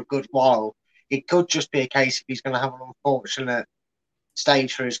a good while. It could just be a case if he's going to have an unfortunate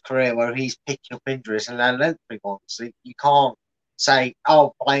stage for his career where he's picking up injuries and they're lengthy ones. You can't say,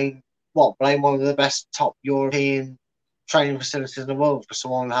 blame one of the best top European training facilities in the world for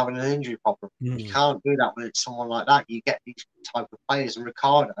someone having an injury problem. You can't do that with someone like that. You get these type of players, and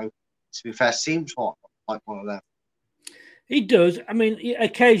Ricardo, to be fair, seems like one of them. He does. I mean,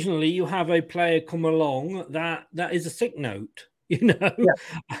 occasionally you have a player come along that is a sick note, Yeah.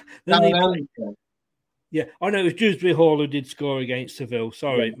 Yeah. Oh, no, it was Dewsbury Hall who did score against Seville.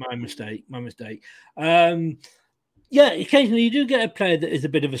 Sorry, my mistake. Occasionally you do get a player that is a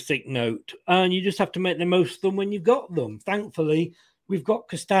bit of a sick note, and you just have to make the most of them when you've got them. Thankfully, we've got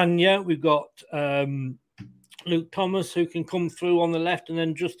Castagna, we've got Luke Thomas who can come through on the left, and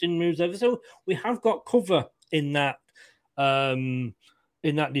then Justin moves over. So we have got cover in that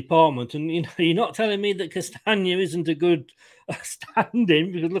department. And you're not telling me that Castagna isn't a good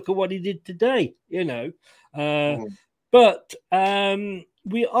stand-in, because look at what he did today. But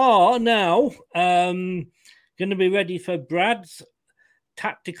we are now going to be ready for Brad's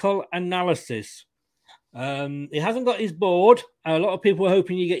tactical analysis. He hasn't got his board. A lot of people are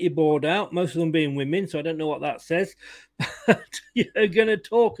hoping you get your board out, most of them being women, so I don't know what that says. But you're going to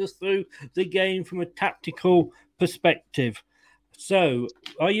talk us through the game from a tactical perspective. So,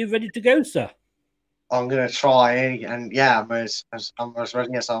 are you ready to go, sir? I'm going to try, and I'm as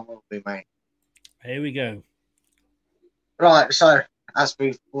ready as I will be, mate. Here we go. Right, so as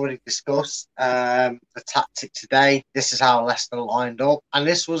we've already discussed, the tactic today, this is how Leicester lined up, and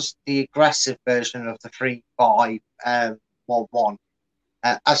this was the aggressive version of the 3-5-1-1.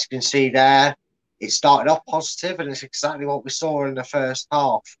 As you can see there, it started off positive, and it's exactly what we saw in the first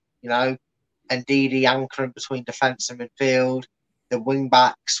half. Ndidi anchoring between defence and midfield. The wing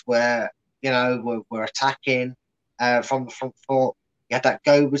backs were attacking from the front foot. You had that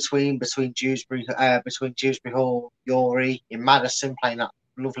go between Dewsbury Hall, Yori, in Madison playing that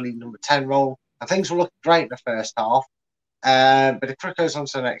lovely number 10 role, and things were looking great in the first half. But the quick goes on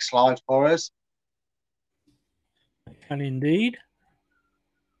to the next slide for us. And indeed,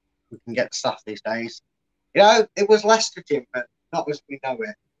 we can get the stuff these days. It was Leicester, Jim, but not as we know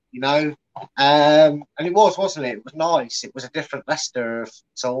it. And it was, wasn't it? It was nice. It was a different Leicester of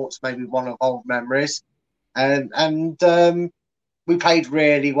sorts, maybe one of old memories. And we played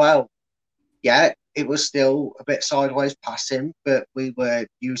really well. Yeah, it was still a bit sideways passing, but we were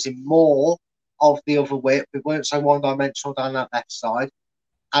using more of the other width. We weren't so one-dimensional down that left side.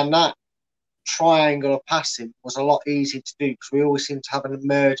 And that triangle of passing was a lot easier to do, because we always seemed to have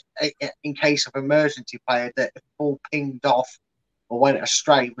in case of emergency player, that if the ball pinged off or went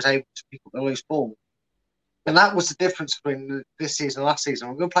astray, was able to pick up the loose ball. And that was the difference between this season and last season.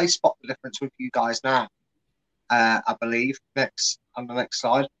 We're going to play spot the difference with you guys now, I believe, on the next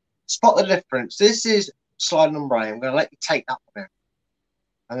slide. Spot the difference. This is slide number 8. I'm going to let you take that one in.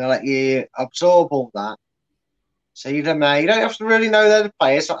 I'm going to let you absorb all that. So you don't have to really know they're the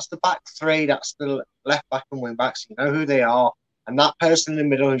players. That's the back three. That's the left back and wing backs. You know who they are. And that person in the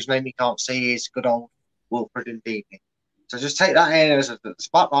middle, whose name you can't see, is good old Wilfred Ndidi. So just take that in as a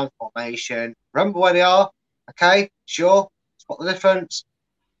spotline formation. Remember where they are. Okay, sure. Spot the difference.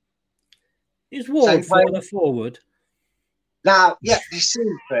 Is Ward further forward? Now, you see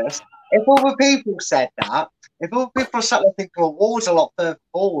first. If other people said that, if other people sat there thinking, well, Ward's a lot further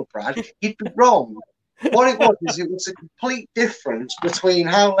forward, Brad, you'd be wrong. What it was a complete difference between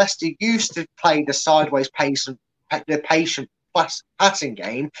how Leicester used to play the sideways pace and the patient passing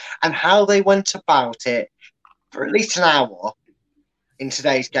game, and how they went about it for at least an hour in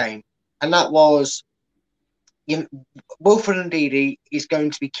today's game. And that was, Wilfred Ndidi is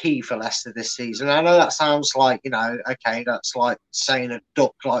going to be key for Leicester this season. I know that sounds like, okay, that's like saying a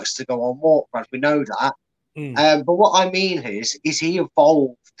duck likes to go on walk, Brad. We know that. But what I mean is he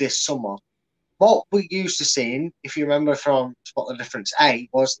evolved this summer. What we used to seeing, if you remember from Spot the Difference A,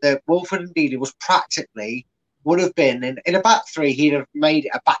 was that Wilfred Ndidi was would have been in a back three, he'd have made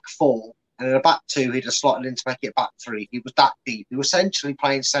it a back four, and in a back two, he'd have slotted in to make it back three. He was that deep. He was essentially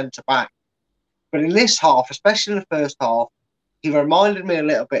playing centre back. But in this half, especially in the first half, he reminded me a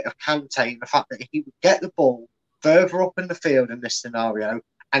little bit of Kante, the fact that he would get the ball further up in the field in this scenario,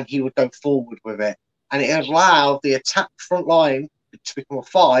 and he would go forward with it. And it allowed the attack front line to become a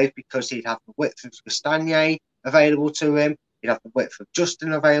 5 because he'd have the width of Castagne available to him, he'd have the width of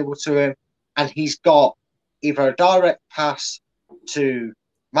Justin available to him, and he's got either a direct pass to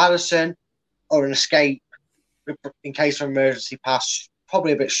Maddison or an escape in case of emergency pass,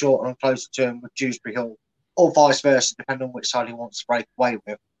 probably a bit shorter and closer to him with Dewsbury Hall, or vice versa, depending on which side he wants to break away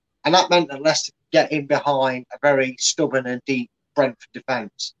with. And that meant that Leicester could get in behind a very stubborn and deep Brentford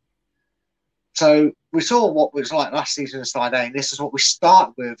defence. So we saw what it was like last season in Slide A, and this is what we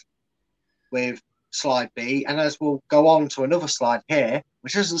start with Slide B. And as we'll go on to another slide here,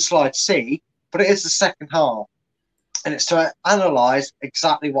 which isn't Slide C, but it is the second half. And it's to analyse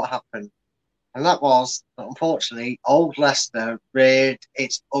exactly what happened. And that was that, unfortunately, old Leicester reared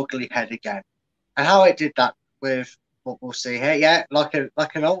its ugly head again. And how it did that with what we'll see here, yeah, like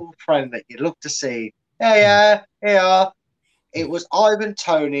an old friend that you'd love to see. Yeah, it was Ivan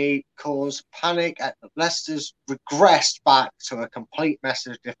Toney caused panic at Leicester's regressed back to a complete mess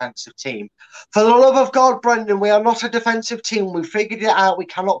of defensive team. For the love of God, Brendan, we are not a defensive team. We figured it out. We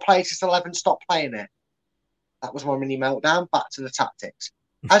cannot play this 11. Stop playing it. That was my mini meltdown. Back to the tactics.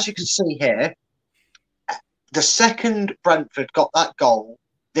 As you can see here, the second Brentford got that goal,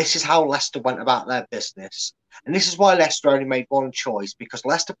 this is how Leicester went about their business. And this is why Leicester only made one choice, because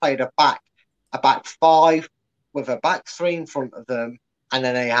Leicester played a back 5 with a back 3 in front of them, and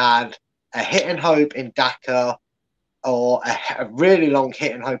then they had a hit and hope in Daka, or a really long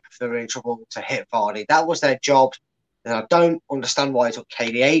hit and hope if they were in trouble to hit Vardy. That was their job. And I don't understand why he took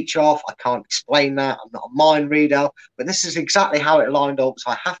KDH off. I can't explain that. I'm not a mind reader. But this is exactly how it lined up,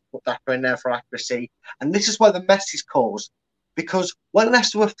 so I have to put Daka in there for accuracy. And this is where the mess is caused. Because when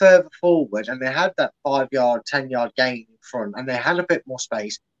Leicester were further forward and they had that 5-yard, 10-yard gain in front, and they had a bit more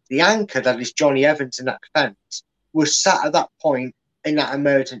space, the anchor, that is Johnny Evans in that defence, was sat at that point in that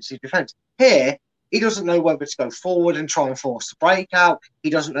emergency defence. Here, he doesn't know whether to go forward and try and force the breakout. He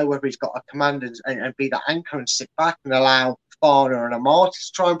doesn't know whether he's got a command and be that anchor and sit back and allow Farner and Amar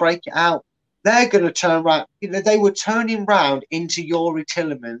to try and break it out. They're going to turn around. They were turning round into Youri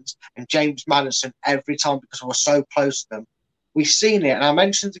Tielemans and James Maddison every time because we were so close to them. We've seen it, and I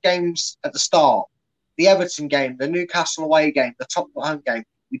mentioned the games at the start. The Everton game, the Newcastle away game, the Tottenham home game.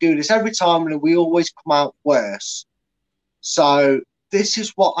 We do this every time, and we always come out worse. So this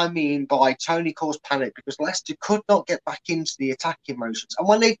is what I mean by Toney caused panic, because Leicester could not get back into the attacking motions. And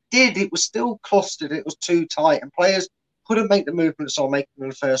when they did, it was still clustered. It was too tight, and players couldn't make the movements or make them in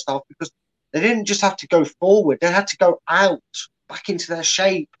the first half because they didn't just have to go forward. They had to go out, back into their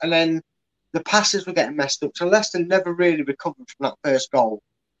shape, and then the passes were getting messed up. So Leicester never really recovered from that first goal.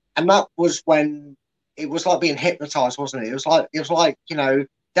 And that was when it was like being hypnotised, wasn't it? It was like,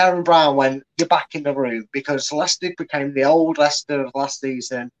 Darren Brown went, you're back in the room, because Leicester became the old Leicester of last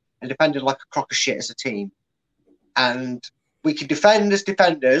season and defended like a crock of shit as a team. And we can defend as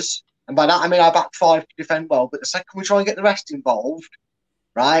defenders, and by that I mean our back 5 can defend well, but the second we try and get the rest involved,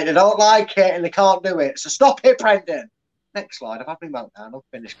 right, they don't like it and they can't do it. So stop it, Brendan. Next slide. I've had my meltdown. I'll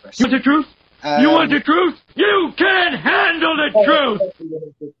finish, Chris. You want the truth? You want the truth? You can't handle the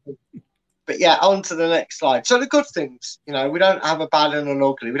truth! But yeah, on to the next slide. So the good things, we don't have a bad and an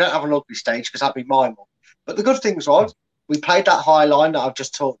ugly. We don't have an ugly stage because that'd be my one. But the good things was we played that high line that I've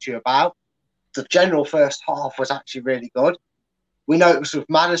just talked to you about. The general first half was actually really good. We know it was with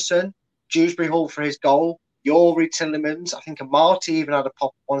Maddison, Dewsbury Hall for his goal, Youri Tielemans. I think Amati even had a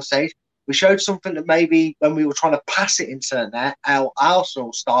pop at one stage. We showed something that maybe when we were trying to pass it into the net, our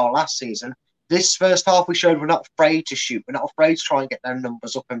Arsenal style last season, this first half we showed we're not afraid to shoot. We're not afraid to try and get their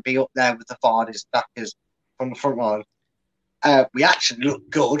numbers up and be up there with the Vardys, Dakas from the front line. We actually looked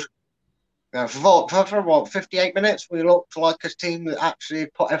good. For what, 58 minutes, we looked like a team that actually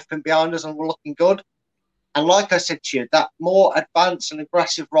put everything behind us and were looking good. And like I said to you, that more advanced and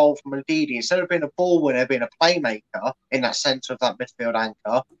aggressive role from Ndidi, instead of being a ball winner, being a playmaker in that centre of that midfield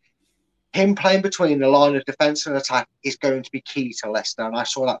anchor, him playing between the line of defence and attack is going to be key to Leicester. And I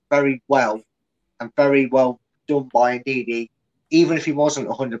saw that very well and very well done by Ndidi, even if he wasn't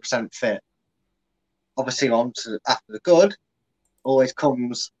 100% fit. obviously after the good, always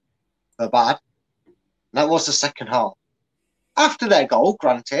comes the bad. And that was the second half. After their goal,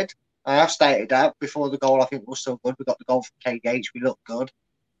 granted, I have stated that before the goal, I think was still good. We got the goal from KDH. We looked good.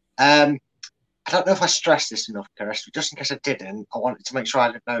 I don't know if I stressed this enough, Chris, but just in case I didn't, I wanted to make sure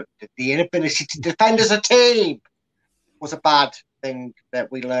I didn't know that the inability to defend as a team was a bad thing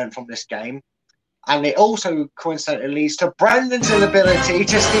that we learned from this game. And it also coincidentally leads to Brendan's inability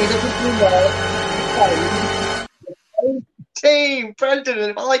to see the team. Brendan,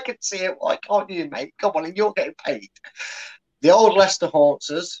 if I can see it, why can't you, mate? Come on, and you're getting paid. The old Leicester haunts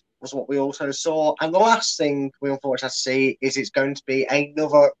us was what we also saw. And the last thing we unfortunately have to see is it's going to be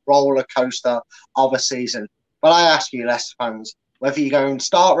another roller coaster of a season. But I ask you, Leicester fans, whether you go and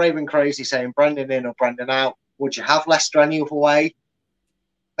start raving crazy saying Brendan in or Brendan out, would you have Leicester any other way?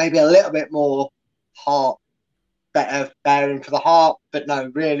 Maybe a little bit more heart, better bearing for the heart, but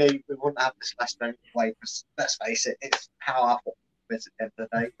no, really, we wouldn't have this Leicester any other way because, let's face it, it's how our football is at the end of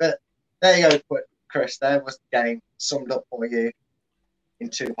the day. But there you go, Chris. There was the game summed up for you in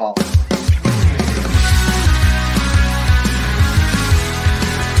 2 parts.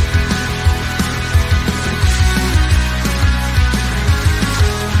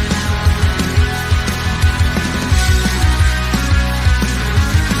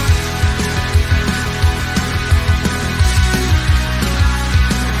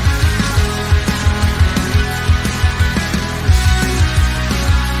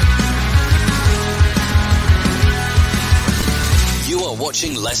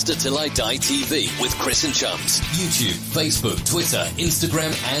 Watching Leicester Till I Die TV with Chris and Chums. YouTube, Facebook, Twitter,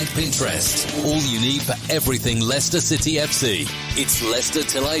 Instagram and Pinterest. All you need for everything Leicester City FC. It's Leicester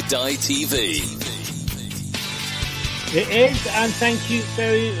Till I Die TV. It is, and thank you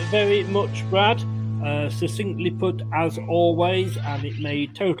very, very much, Brad. Succinctly put as always, and it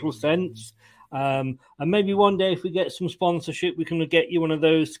made total sense. And maybe one day if we get some sponsorship, we can get you one of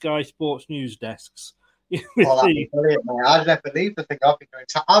those Sky Sports news desks. Oh, that'd be brilliant, mate. I'd never leave the thing. I'll be going.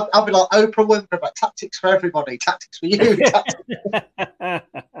 I'll be like Oprah Winfrey about tactics for everybody, tactics for you.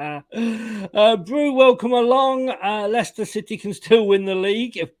 Brew, welcome along. Leicester City can still win the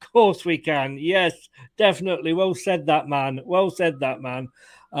league. Of course we can. Yes, definitely. Well said, that man. Well said, that man.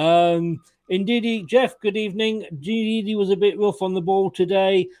 Indeed, Jeff. Good evening. Indeed, was a bit rough on the ball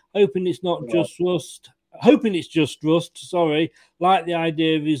today. Hoping it's not just rust. Sorry. Like the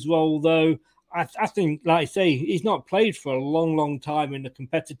idea of his role though. I think, like I say, he's not played for a long, long time in a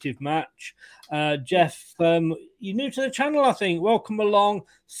competitive match. Jeff, you're new to the channel, I think. Welcome along.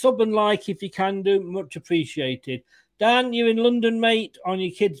 Sub and like if you can do. Much appreciated. Dan, you're in London, mate, on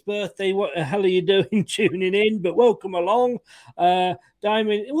your kid's birthday. What the hell are you doing tuning in? But welcome along. Diamond,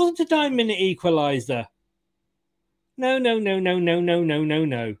 it wasn't a 9-minute equaliser. No.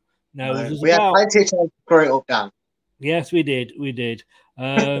 We had plenty of time to screw it up, Dan. Yes, we did.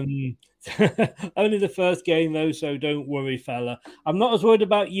 Only the first game though, so don't worry, fella. I'm not as worried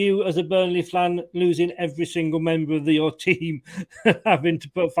about you as a Burnley fan losing every single member of your team, having to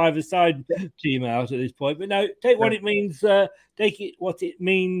put 5-a-side team out at this point. But no, take what it means. Take it what it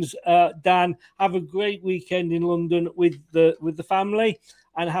means. Dan, have a great weekend in London with the family,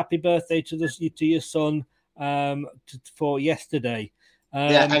 and happy birthday to your son for yesterday.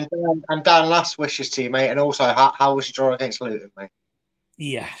 And Dan, last wishes to you, mate. And also, how was your draw against Luton, mate?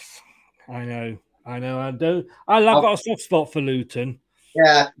 Yes. I know. I've got a soft spot for Luton.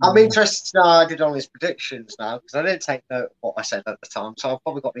 Yeah, I'm interested to know how I did on his predictions now, because I didn't take note of what I said at the time, so I've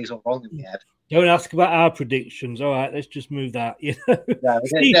probably got these all wrong in my head. Don't ask about our predictions. All right, let's just move that. You know? Yeah,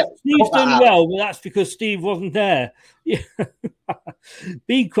 Steve's done well, but that's because Steve wasn't there. Yeah.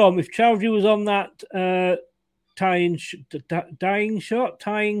 Bcom, if Chowdhury was on that tying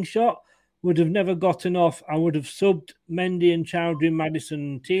shot, would have never gotten off. I would have subbed Mendy and Chowdhury,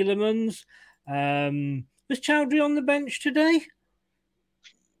 Maddison, Tielemans. Was Chowdhury on the bench today?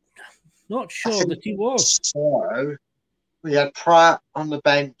 Not sure that he was. So we had Pratt on the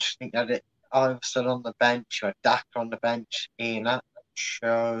bench. I think you had Iverson on the bench. You had Daka on the bench. Ian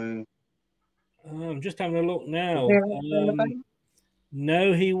Acho. I'm just having a look now.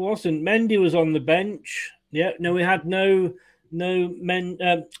 No, he wasn't. Mendy was on the bench. Yeah, no, we had no men.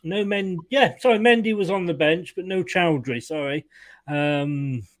 Yeah, sorry, Mendy was on the bench, but no Chowdhury. Sorry.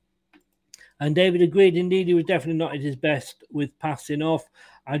 And David agreed. Indeed, he was definitely not at his best with passing off.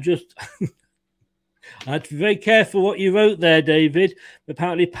 I had to be very careful what you wrote there, David.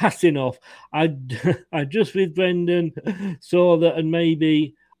 Apparently, passing off. I just with Brendan saw that, and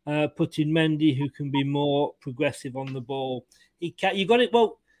maybe put in Mendy, who can be more progressive on the ball. You got it.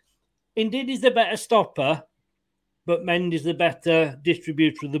 Well, indeed, he's the better stopper. but Mendy's the better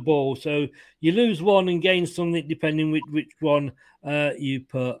distributor of the ball. So you lose one and gain something depending which one you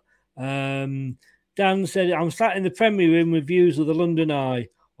put. Dan said, I'm sat in the Premier Room with views of the London Eye.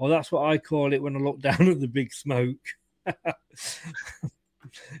 Or that's what I call it when I look down at the big smoke.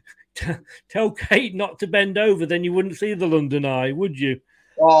 Tell Kate not to bend over, then you wouldn't see the London Eye, would you?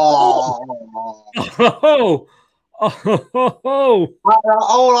 Oh. All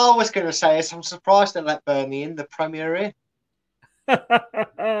I was going to say is I'm surprised they let Burnley in the Premier in.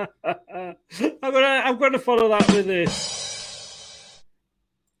 I'm going to follow that with this.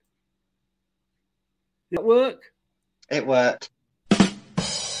 Did it work? It worked. There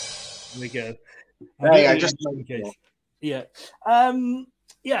we go. There you go. Just in case. Yeah.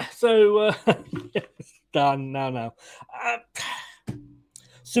 Yeah. So Dan now.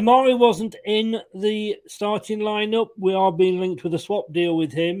 Samari wasn't in the starting lineup. We are being linked with a swap deal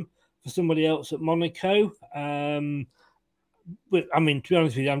with him for somebody else at Monaco. But, I mean, to be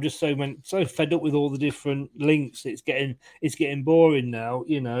honest with you, I'm just so fed up with all the different links. It's getting boring now.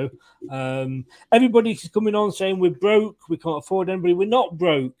 You know, everybody's coming on saying we're broke, we can't afford anybody. We're not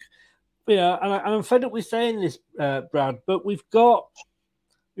broke. Yeah, and I'm fed up with saying this, Brad. But we've got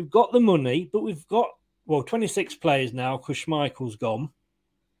the money, but we've got 26 players now because Schmeichel's gone.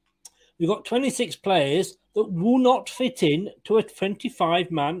 We've got 26 players that will not fit in to a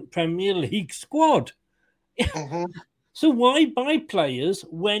 25-man Premier League squad. Mm-hmm. So why buy players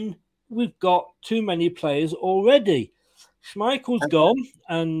when we've got too many players already? Schmeichel's gone,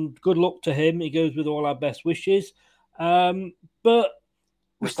 and good luck to him. He goes with all our best wishes. But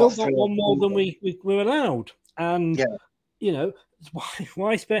we've still got one more than we're allowed. And, you know,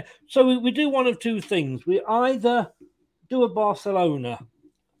 why spend? So we do one of two things. We either do a Barcelona.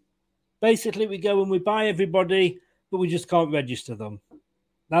 Basically, we go and we buy everybody, but we just can't register them.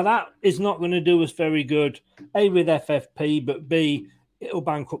 Now, that is not going to do us very good, A, with FFP, but B, it'll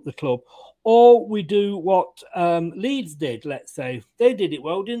bankrupt the club. Or we do what Leeds did, let's say. They did it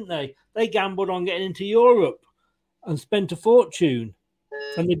well, didn't they? They gambled on getting into Europe and spent a fortune,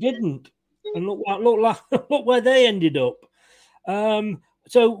 and they didn't. And look where they ended up.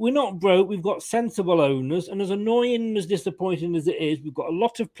 So we're not broke. We've got sensible owners, and as annoying and as disappointing as it is, we've got a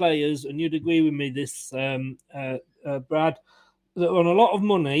lot of players, and you'd agree with me this, Brad, that are on a lot of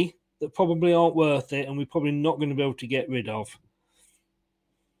money that probably aren't worth it, and we're probably not going to be able to get rid of.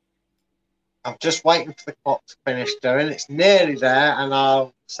 I'm just waiting for the clock to finish, Darren. It's nearly there, and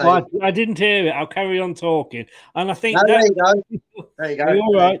I'll say... Well, I didn't hear it. I'll carry on talking. And I think... No, there you go. There you go. Are you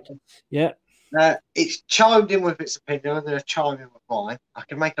all right? Yeah. It's chimed in with its opinion. I'm going to chime in with mine. I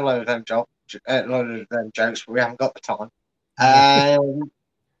can make a load of them jokes, but we haven't got the time.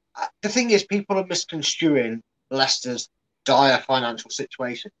 The thing is, people are misconstruing Leicester's dire financial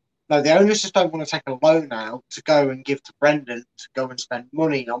situation. No, the owners just don't want to take a loan out to go and give to Brendan to go and spend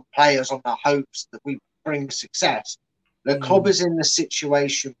money on players on the hopes that we bring success. The club is in the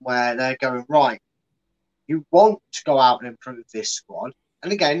situation where they're going, right, you want to go out and improve this squad.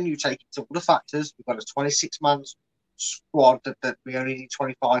 And again, you take into all the factors. We've got a 26-man squad that we only need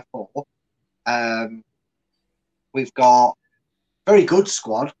 25 for. We've got a very good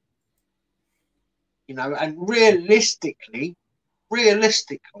squad. You know, and realistically,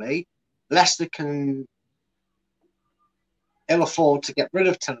 Leicester can ill afford to get rid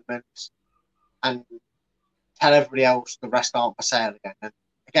of Telemans and tell everybody else the rest aren't for sale again. And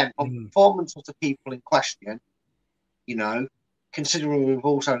again, on the performance of the people in question, you know, considering we've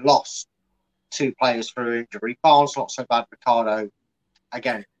also lost 2 players through injury, Barnes not so bad, Ricardo,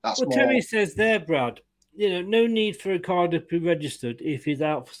 again, that's more... Terry says there, Brad, you know, no need for Ricardo to be registered if he's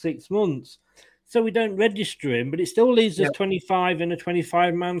out for 6 months. So we don't register him, but it still leaves us 25 in a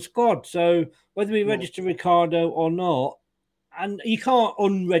 25-man squad. So whether we register Ricardo or not, and you can't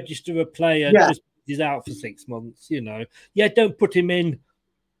unregister a player just because he's out for 6 months, you know. Yeah, don't put him in.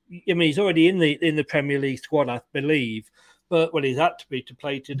 I mean, he's already in the Premier League squad, I believe. But he's had to be to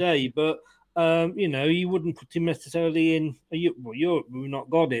play today. But you know, you wouldn't put him necessarily in. We've not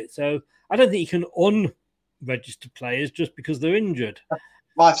got it, so I don't think you can unregister players just because they're injured.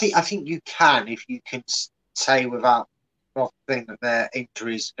 Well, I think you can if you can say without thing that their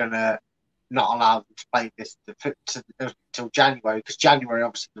injury is going to not allow them to play this until January, because January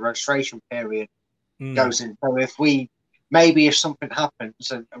obviously the registration period goes in. So if something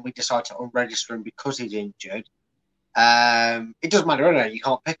happens and we decide to unregister him because he's injured, it doesn't matter anyway. You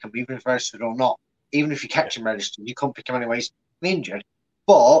can't pick him even if registered or not. Even if you kept him registered, you can't pick him anyway. He's injured.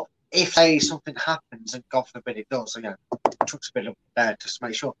 But if something happens, and God forbid it does, again, Chuck's a bit up there just to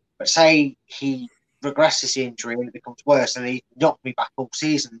make sure. But say he regresses the injury and it becomes worse, and he knocked me back all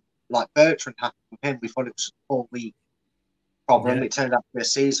season, like Bertrand happened with him. We thought it was a 4-week problem. Yeah. It turned out to be a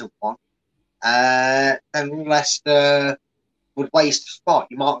season one. Then Leicester would waste a spot.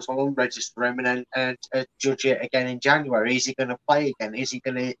 You might as well unregister him and then judge it again in January. Is he going to play again? Is he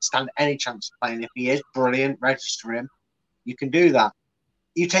going to stand any chance of playing? If he is, brilliant, register him. You can do that.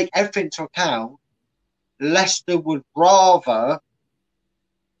 You take everything into account. Leicester would rather,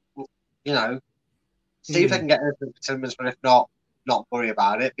 see if they can get anything for Tielemans, but if not worry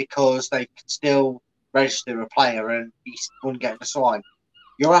about it, because they can still register a player and he wouldn't get in the side.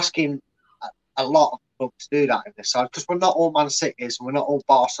 You're asking a lot of clubs to do that in this side, because we're not all Man City's, we're not all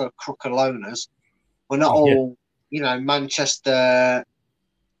Barca crooked loners, we're not all, Manchester,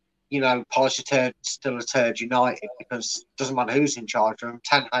 polish a turd, still a turd United, because it doesn't matter who's in charge of them,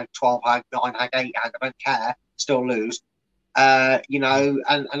 10 Hag, 12 Hag, 9 Hag, 8 Hag, I don't care, still lose. And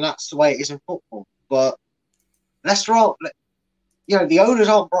that's the way it is in football. But Leicester aren't, the owners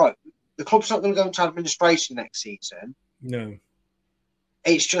aren't broke. The club's not going to go into administration next season. No.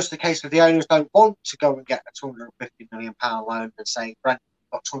 It's just the case that the owners don't want to go and get a £250 million loan and say, Brent,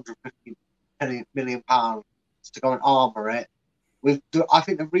 got £250 million to go and armour it. I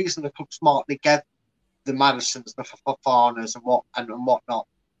think the reason the club smartly gave the Madisons, the Fofanas and whatnot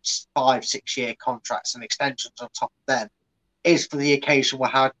 5-6 year contracts and extensions on top of them is for the occasion we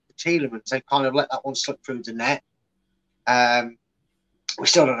had Tielemans. They kind of let that one slip through the net. We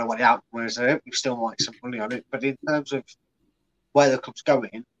still don't know what the outcome is. We still might make some money on it, but in terms of where the club's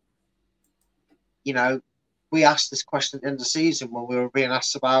going, we asked this question at the end of the season when we were being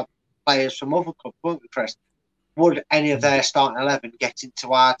asked about players from other clubs, weren't we, Chris? Would any of their starting 11 get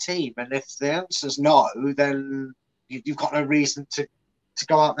into our team? And if the answer's no, then you've got no reason to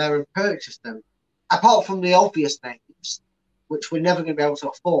go out there and purchase them. Apart from the obvious names, which we're never going to be able to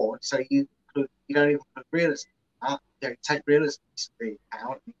afford, so you don't even put realism in that. Take realism into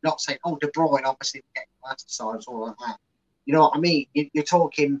account. You're not saying, De Bruyne, obviously, getting plasticides, all like that. You know what I mean? You're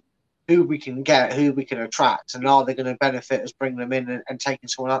talking who we can get, who we can attract, and are they going to benefit us bringing them in and taking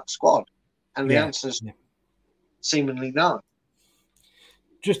someone out of the squad? And the answer's seemingly no.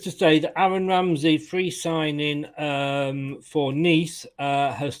 Just to say that Aaron Ramsey, free signing for Nice,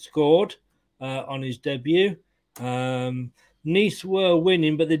 has scored on his debut. Nice were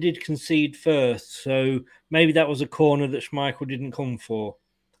winning, but they did concede first. So maybe that was a corner that Schmeichel didn't come for.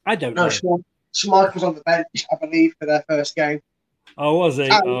 I don't know. Schmeichel was on the bench, I believe, for their first game. Oh, was he?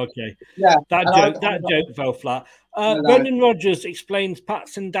 Okay. Yeah. That joke fell flat. Brendan Rodgers explains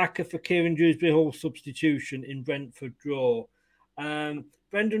Patson Daka for Kieran Dewsbury-Hall substitution in Brentford draw.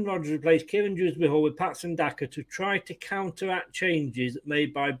 Brendan Rodgers replaced Kieran Dewsbury-Hall with Patson Daka to try to counteract changes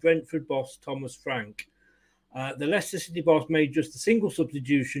made by Brentford boss Thomas Frank. The Leicester City boss made just a single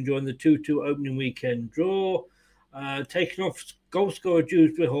substitution during the 2-2 opening weekend draw, taking off goalscorer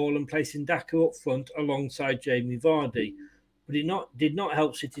Dewsbury-Hall and placing Daka up front alongside Jamie Vardy. But it did not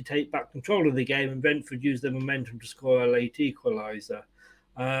help City take back control of the game, and Brentford used their momentum to score a late equaliser.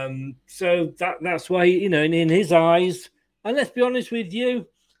 So that's why, in his eyes, and let's be honest with you,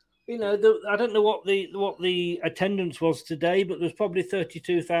 I don't know what the attendance was today, but there's probably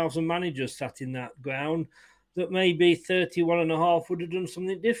 32,000 managers sat in that ground. That maybe 31.5 would have done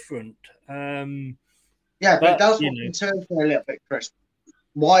something different. But that's what concerns me a little bit, Chris.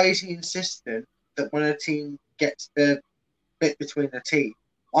 Why is he insistent that when a team gets the bit between the teeth,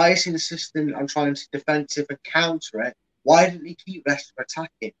 why is he insistent on trying to defensive and counter it? Why didn't he keep Leicester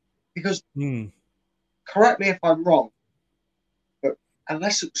attacking? Because, correct me if I'm wrong, but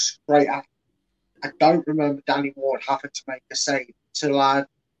unless it was straight after, I don't remember Danny Ward having to make a save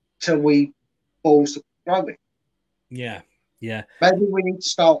till we balls the throwing. Yeah. Maybe we need to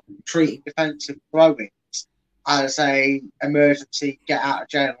start treating defensive throwing as a emergency get out of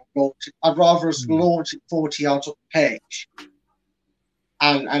jail and launch it. I'd rather us launch it 40 yards up the pitch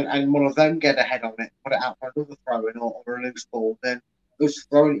and one of them get ahead on it, put it out for another throw-in or a loose ball, than us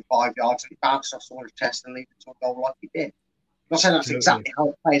throwing it 5 yards and it bounces off someone's chest and leave it to a goal like it did. I'm not saying that's exactly how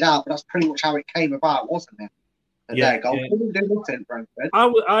it played out, but that's pretty much how it came about, wasn't it? And there you go. Couldn't do nothing, Brentford.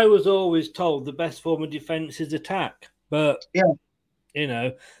 I was always told the best form of defence is attack, but there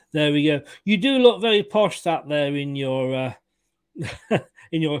we go. You do look very posh sat there in your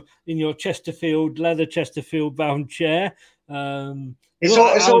in your Chesterfield leather Chesterfield bound chair. It's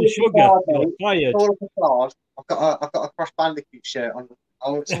all a facade. I've got a Crash Bandicoot shirt on.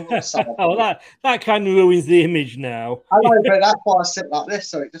 That kind of ruins the image now. I know, but that's why I sit like this,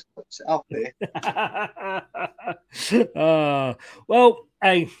 so it just puts it up there. Well,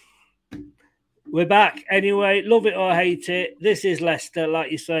 hey, we're back anyway. Love it or hate it. This is Leicester,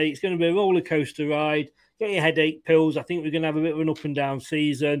 like you say. It's going to be a roller coaster ride. get your headache pills. I think we're going to have a bit of an up and down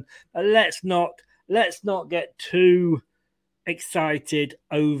season. Let's not get too excited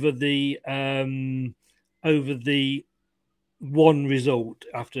over the one result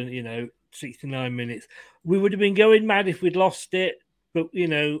after 69 minutes. We would have been going mad if we'd lost it, but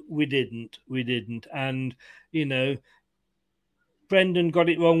we didn't. And Brendan got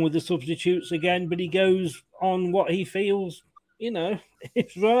it wrong with the substitutes again, but he goes on what he feels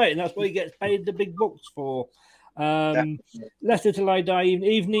it's right, and that's what he gets paid the big bucks for. Leicester Till I Die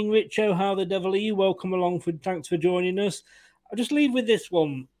evening. Richo, how the devil are you? Welcome along. Thanks for joining us. I'll just leave with this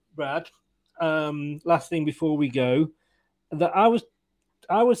one, Brad. Last thing before we go, that I was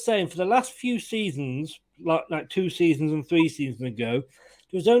saying for the last few seasons, like 2 seasons and 3 seasons ago,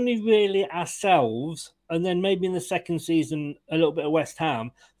 it was only really ourselves, and then maybe in the second season a little bit of West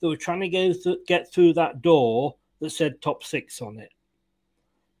Ham, that were trying to get through that door that said top 6 on it.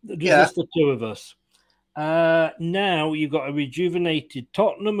 Just the 2 of us. Now you've got a rejuvenated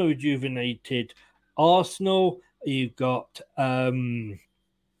Tottenham, a rejuvenated Arsenal. You've got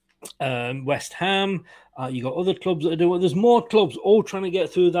West Ham. You've got other clubs that are doing. There's more clubs all trying to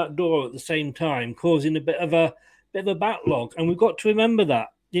get through that door at the same time, causing a bit of a backlog. And we've got to remember that.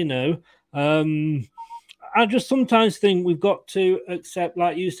 I just sometimes think we've got to accept,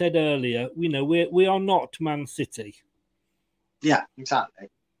 like you said earlier, we are not Man City. Yeah, exactly.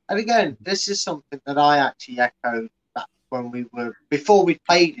 And again, this is something that I actually echoed back when before we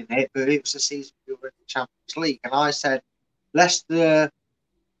played in it, but it was the season we were in the Champions League. And I said, Leicester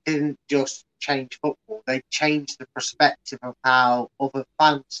didn't just change football, they changed the perspective of how other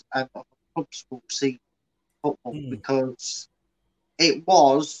fans and other clubs will see football, because it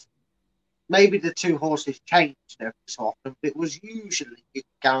was, maybe the 2 horses changed every so often, but it was usually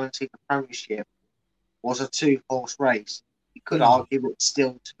guaranteed the Premiership was a 2-horse race. You could argue it's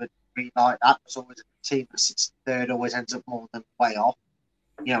still to a degree like that. There's always a team that sits third, always ends up more than way off.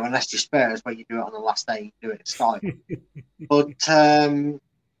 Unless you're Spurs, where you do it on the last day, you do it in style. But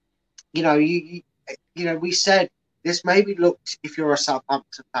we said this maybe looks, if you're a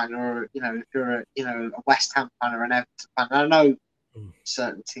Southampton fan, or if you're a West Ham fan or an Everton fan. I know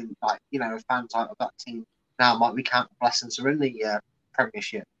certain teams fans of that team now might recount the blessings are in the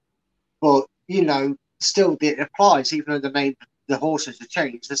Premiership, but still it applies. Even though the horses have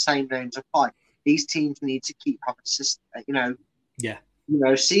changed, the same names apply. These teams need to keep having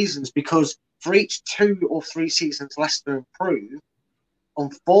seasons, because for each 2 or 3 seasons Leicester improve,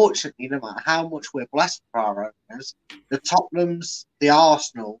 unfortunately, no matter how much we're blessed for our owners, the Tottenhams, the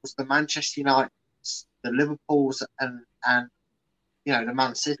Arsenals, the Manchester Uniteds, the Liverpools, and the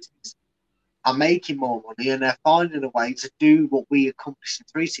Man Cities are making more money, and they're finding a way to do what we accomplished in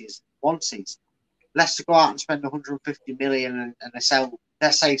 3 seasons, 1 season. Leicester go out and spend 150 million and they sell,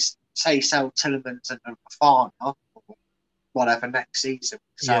 let's say sell Tielemans and Fofana or whatever next season.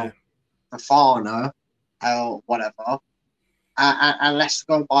 Sell Fofana or whatever. And Leicester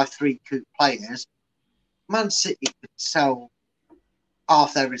go and buy 3 coup players. Man City could sell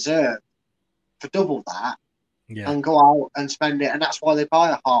half their reserve for double that and go out and spend it, and that's why they buy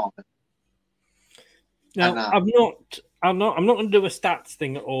a Haaland. Now, I'm not going to do a stats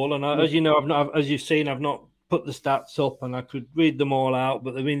thing at all, and as you know, as you've seen, I've not put the stats up, and I could read them all out.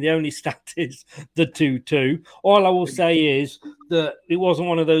 But I mean, the only stat is the 2-2. All I will say is that it wasn't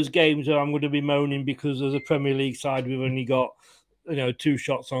one of those games where I'm going to be moaning because as a Premier League side we've only got 2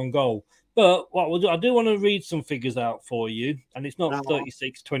 shots on goal. But what we'll do, I do want to read some figures out for you, and it's not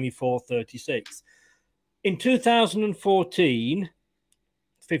 36, 24, 36. In 2014-15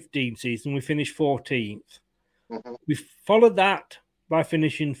 season, we finished 14th. We followed that by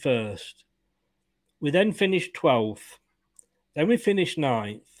finishing 1st. We then finished 12th. Then we finished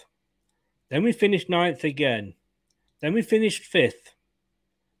 9th. Then we finished 9th again. Then we finished 5th.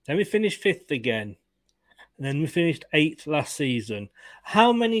 Then we finished 5th again. And then we finished 8th last season.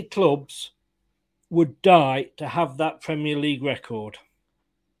 How many clubs would die to have that Premier League record?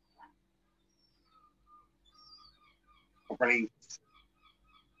 Probably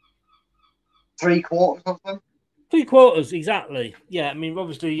 3/4 of them. 3/4, exactly. Yeah, I mean,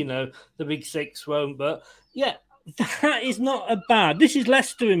 obviously, the big 6 won't, but yeah, that is not a bad. This is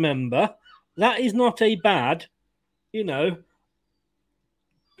Leicester, remember. That is not a bad,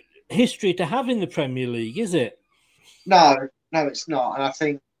 history to have in the Premier League, is it? No, it's not. And I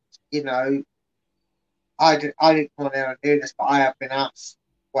think, I didn't want to do this, but I have been asked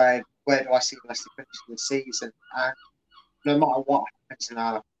where do I see Leicester finishing the season? And no matter what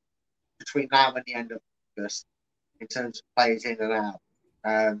happens between now and the end of August, in terms of players in and out,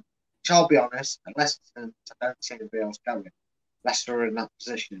 which I'll be honest, at Leicester, I don't see anybody else going. Leicester are in that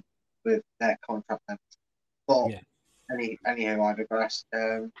position with their contract. But Yeah. anyhow, I digress.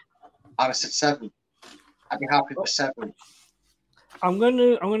 I'd have said 7. I'd be happy with 7. I'm going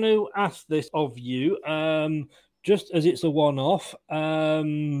to ask this of you, just as it's a one-off.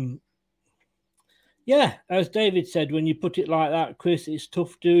 Yeah, as David said, when you put it like that, Chris, it's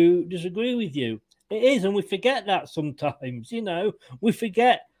tough to disagree with you. It is, and we forget that sometimes. You know, we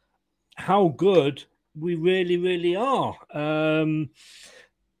forget how good we really, really are.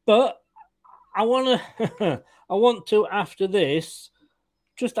 But I want to after this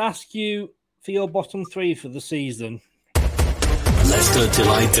just ask you for your bottom 3 for the season. Leicester Till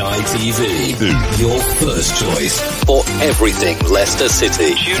I Die TV, your first choice for everything Leicester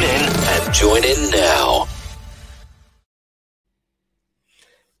City. Tune in and join in now.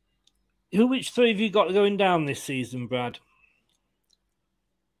 Which 3 have you got going down this season, Brad?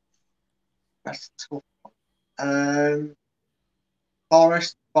 That's a tough one.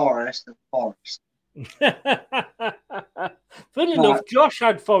 Forest, and Forest. Funny enough, Josh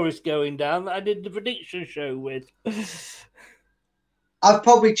had Forest going down that I did the prediction show with. I've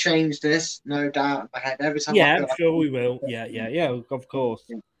probably changed this, no doubt, in my head every time. Yeah, I'm sure we will. Yeah, of course.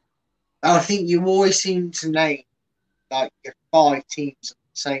 I think you always seem to name like your 5 teams, the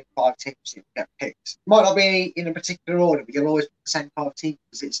same 5 teams that get picked. Might not be in a particular order, but you'll always pick the same 5 teams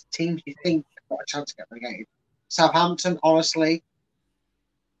because it's teams you think have got a chance to get relegated. Southampton, honestly,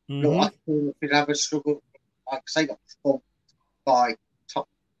 look like a team that could have a struggle. Like I say, got performed by top.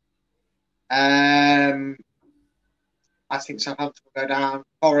 I think Southampton will go down.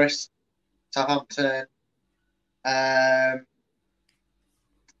 Forest, Southampton. And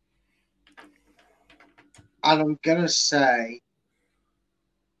I'm going to say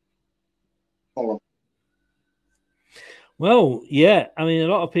Fulham. Well, yeah. I mean, a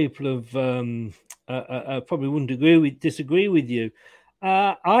lot of people have probably wouldn't disagree with you.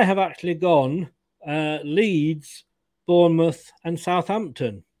 I have actually gone Leeds, Bournemouth, and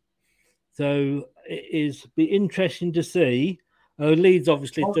Southampton. So it be interesting to see. Leeds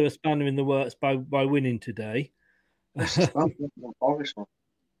obviously threw a spanner in the works by winning today.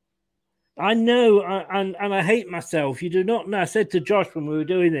 I know, and I hate myself. You do not know. I said to Josh when we were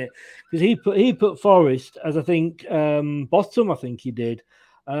doing it because he put Forest as I think bottom. I think he did.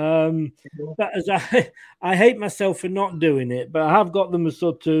 But as I hate myself for not doing it, but I have got them as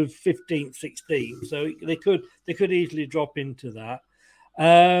sort of 15th, 16th, so they could easily drop into that.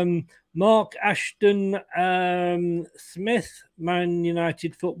 Mark Ashton Smith, Man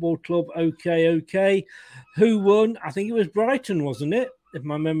United Football Club. Okay. Who won? I think it was Brighton, wasn't it? If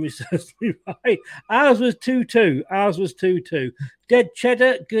my memory serves me right. Ours was 2-2. Dead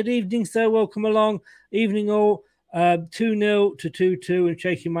Cheddar, good evening, sir. Welcome along. Evening all. 2-0 to 2-2 and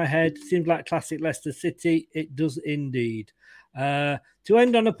shaking my head. Seems like classic Leicester City. It does indeed. To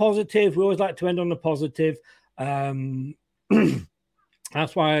end on a positive, we always like to end on a positive.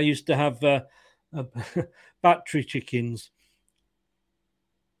 That's why I used to have battery chickens.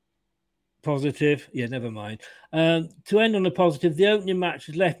 Positive. Yeah, never mind. To end on a positive, the opening match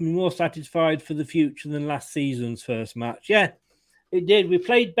has left me more satisfied for the future than last season's first match. Yeah, it did. We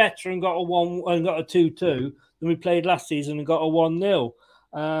played better and got a 2-2 than we played last season and got a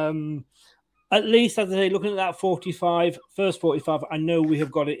 1-0. At least, as I say, looking at that first 45, I know we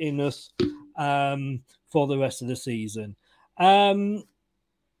have got it in us for the rest of the season.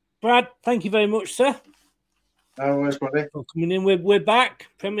 Brad, thank you very much, sir. No worries, buddy. For coming in. We're back.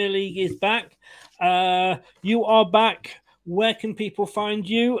 Premier League is back. You are back. Where can people find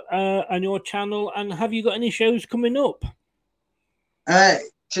you and your channel? And have you got any shows coming up?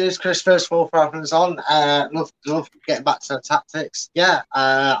 Cheers, Chris. First of all, for having us on. Love getting back to the tactics. Yeah,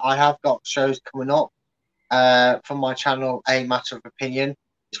 I have got shows coming up from my channel, A Matter of Opinion.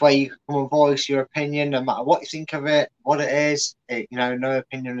 It's where you can come and voice your opinion, no matter what you think of it, what it is. No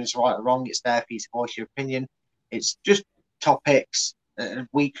opinion is right or wrong. It's there for you to voice your opinion. It's just topics,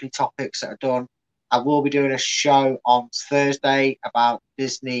 weekly topics that are done. I will be doing a show on Thursday about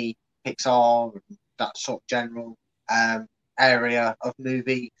Disney, Pixar, and that sort of general area of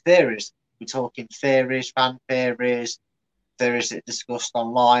movie theories. We're talking theories, fan theories, theories that are discussed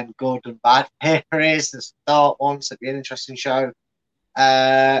online, good and bad theories, the start ones. It'll be an interesting show.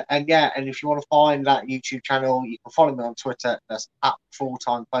 And if you want to find that YouTube channel, you can follow me on Twitter. That's at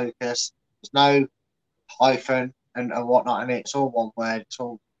Fulltime Focus. There's no hyphen and whatnot in it. It's all one word.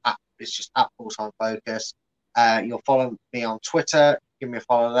 It's just at Fulltime Focus. You'll follow me on Twitter. Give me a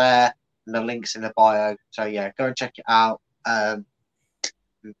follow there, and the link's in the bio. So yeah, go and check it out and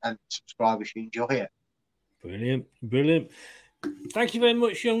subscribe if you enjoy it. Brilliant. Thank you very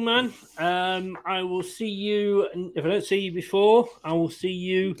much, young man. I will see you. If I don't see you before, I will see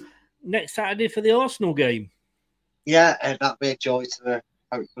you next Saturday for the Arsenal game. Yeah, and that'll be a joy to the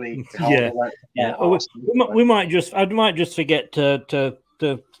hopefully. We might just. I might just forget to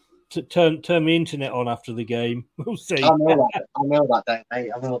turn my internet on after the game. We'll see. I know that day,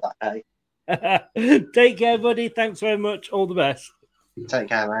 mate. I know that day. Take care, buddy. Thanks very much. All the best. Take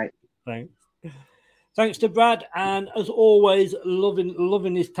care, mate. Thanks. Thanks to Brad, and as always,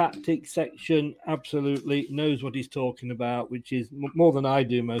 loving his tactics section. Absolutely knows what he's talking about, which is more than I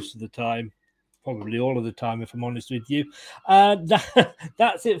do most of the time. Probably all of the time, if I'm honest with you.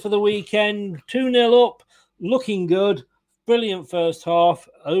 That's it for the weekend. 2-0 up, looking good. Brilliant first half.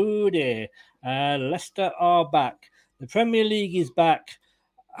 Oh dear. Leicester are back. The Premier League is back.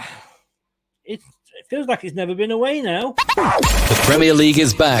 It feels like it's never been away now. The Premier League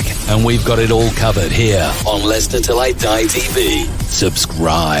is back, and we've got it all covered here on Leicester Till I Die TV.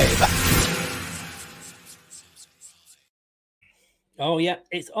 Subscribe. Oh, yeah,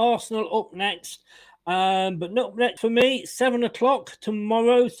 it's Arsenal up next. But not next for me. 7 o'clock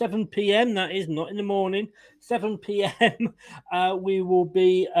tomorrow, 7 p.m. That is not in the morning. 7 p.m. We will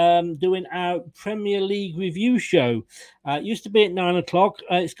be doing our Premier League review show. It used to be at 9 o'clock.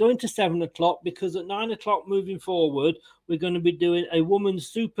 It's going to 7 o'clock because at 9 o'clock moving forward, we're going to be doing a Women's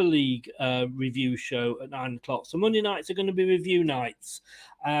Super League review show at 9 o'clock. So Monday nights are going to be review nights.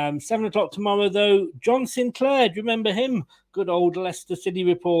 7 o'clock tomorrow, though, John Sinclair, do you remember him? Good old Leicester City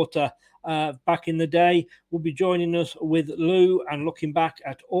reporter. Back in the day, will be joining us with Lou and looking back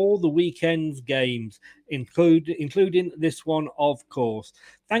at all the weekend's games, including this one, of course.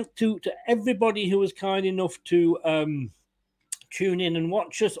 Thank you to everybody who was kind enough to tune in and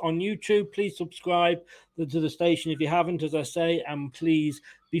watch us on YouTube. Please subscribe to the station if you haven't, as I say, and please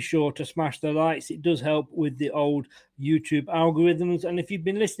be sure to smash the likes. It does help with the old YouTube algorithms. And if you've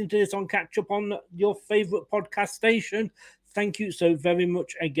been listening to this on Catch Up on your favourite podcast station, thank you so very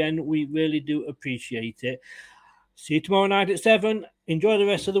much again. We really do appreciate it. See you tomorrow night at 7. Enjoy the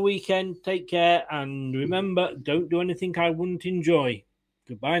rest of the weekend. Take care. And remember, don't do anything I wouldn't enjoy.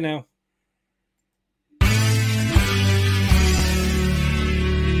 Goodbye now.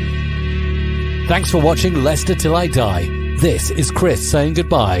 Thanks for watching Leicester Till I Die. This is Chris saying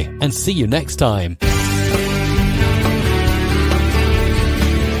goodbye and see you next time.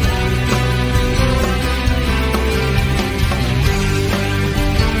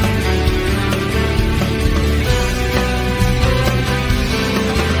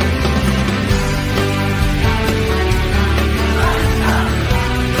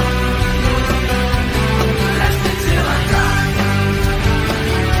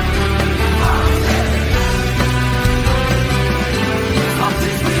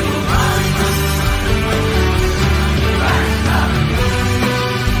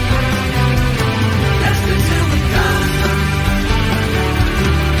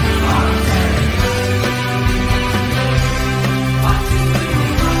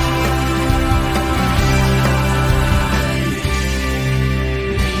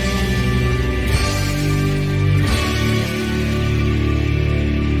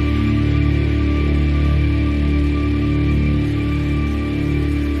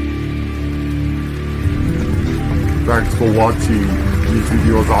 Thanks for watching. These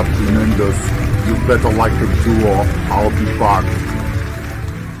videos are tremendous. You better like them too or I'll be back.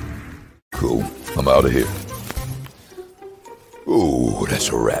 Cool. I'm out of here. Ooh, that's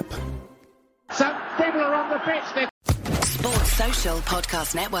a wrap. Some people are on the pitch. Sports Social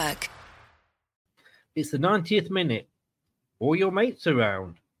Podcast Network. It's the 90th minute. All your mates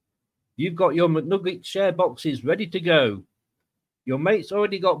around. You've got your McNugget share boxes ready to go. Your mates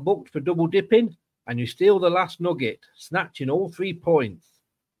already got booked for double dipping, and you steal the last nugget, snatching all 3 points.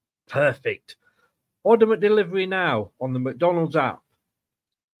 Perfect. Order McDelivery now on the McDonald's app.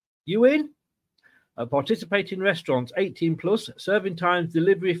 You in? At participating restaurants, 18 plus, serving times,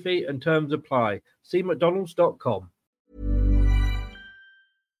 delivery fee and terms apply. See mcdonalds.com.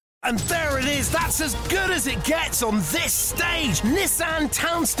 And there it is, that's as good as it gets on this stage. Nissan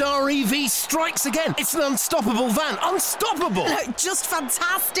Townstar EV strikes again. It's an unstoppable van, unstoppable. Just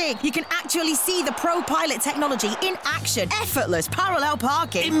fantastic. You can actually see the ProPilot technology in action. Effortless parallel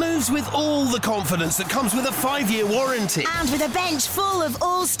parking. It moves with all the confidence that comes with a 5-year warranty. And with a bench full of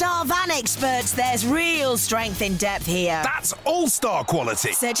all-star van experts, there's real strength in depth here. That's all-star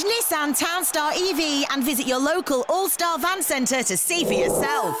quality. Search Nissan Townstar EV and visit your local all-star van centre to see for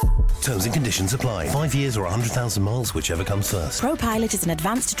yourself. Terms and conditions apply. 5 years or 100,000 miles, whichever comes first. ProPilot is an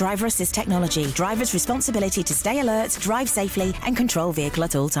advanced driver assist technology. Driver's responsibility to stay alert, drive safely, and control vehicle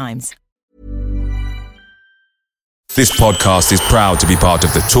at all times. This podcast is proud to be part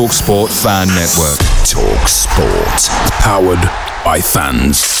of the TalkSport Fan Network. TalkSport. Powered by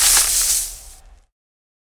fans.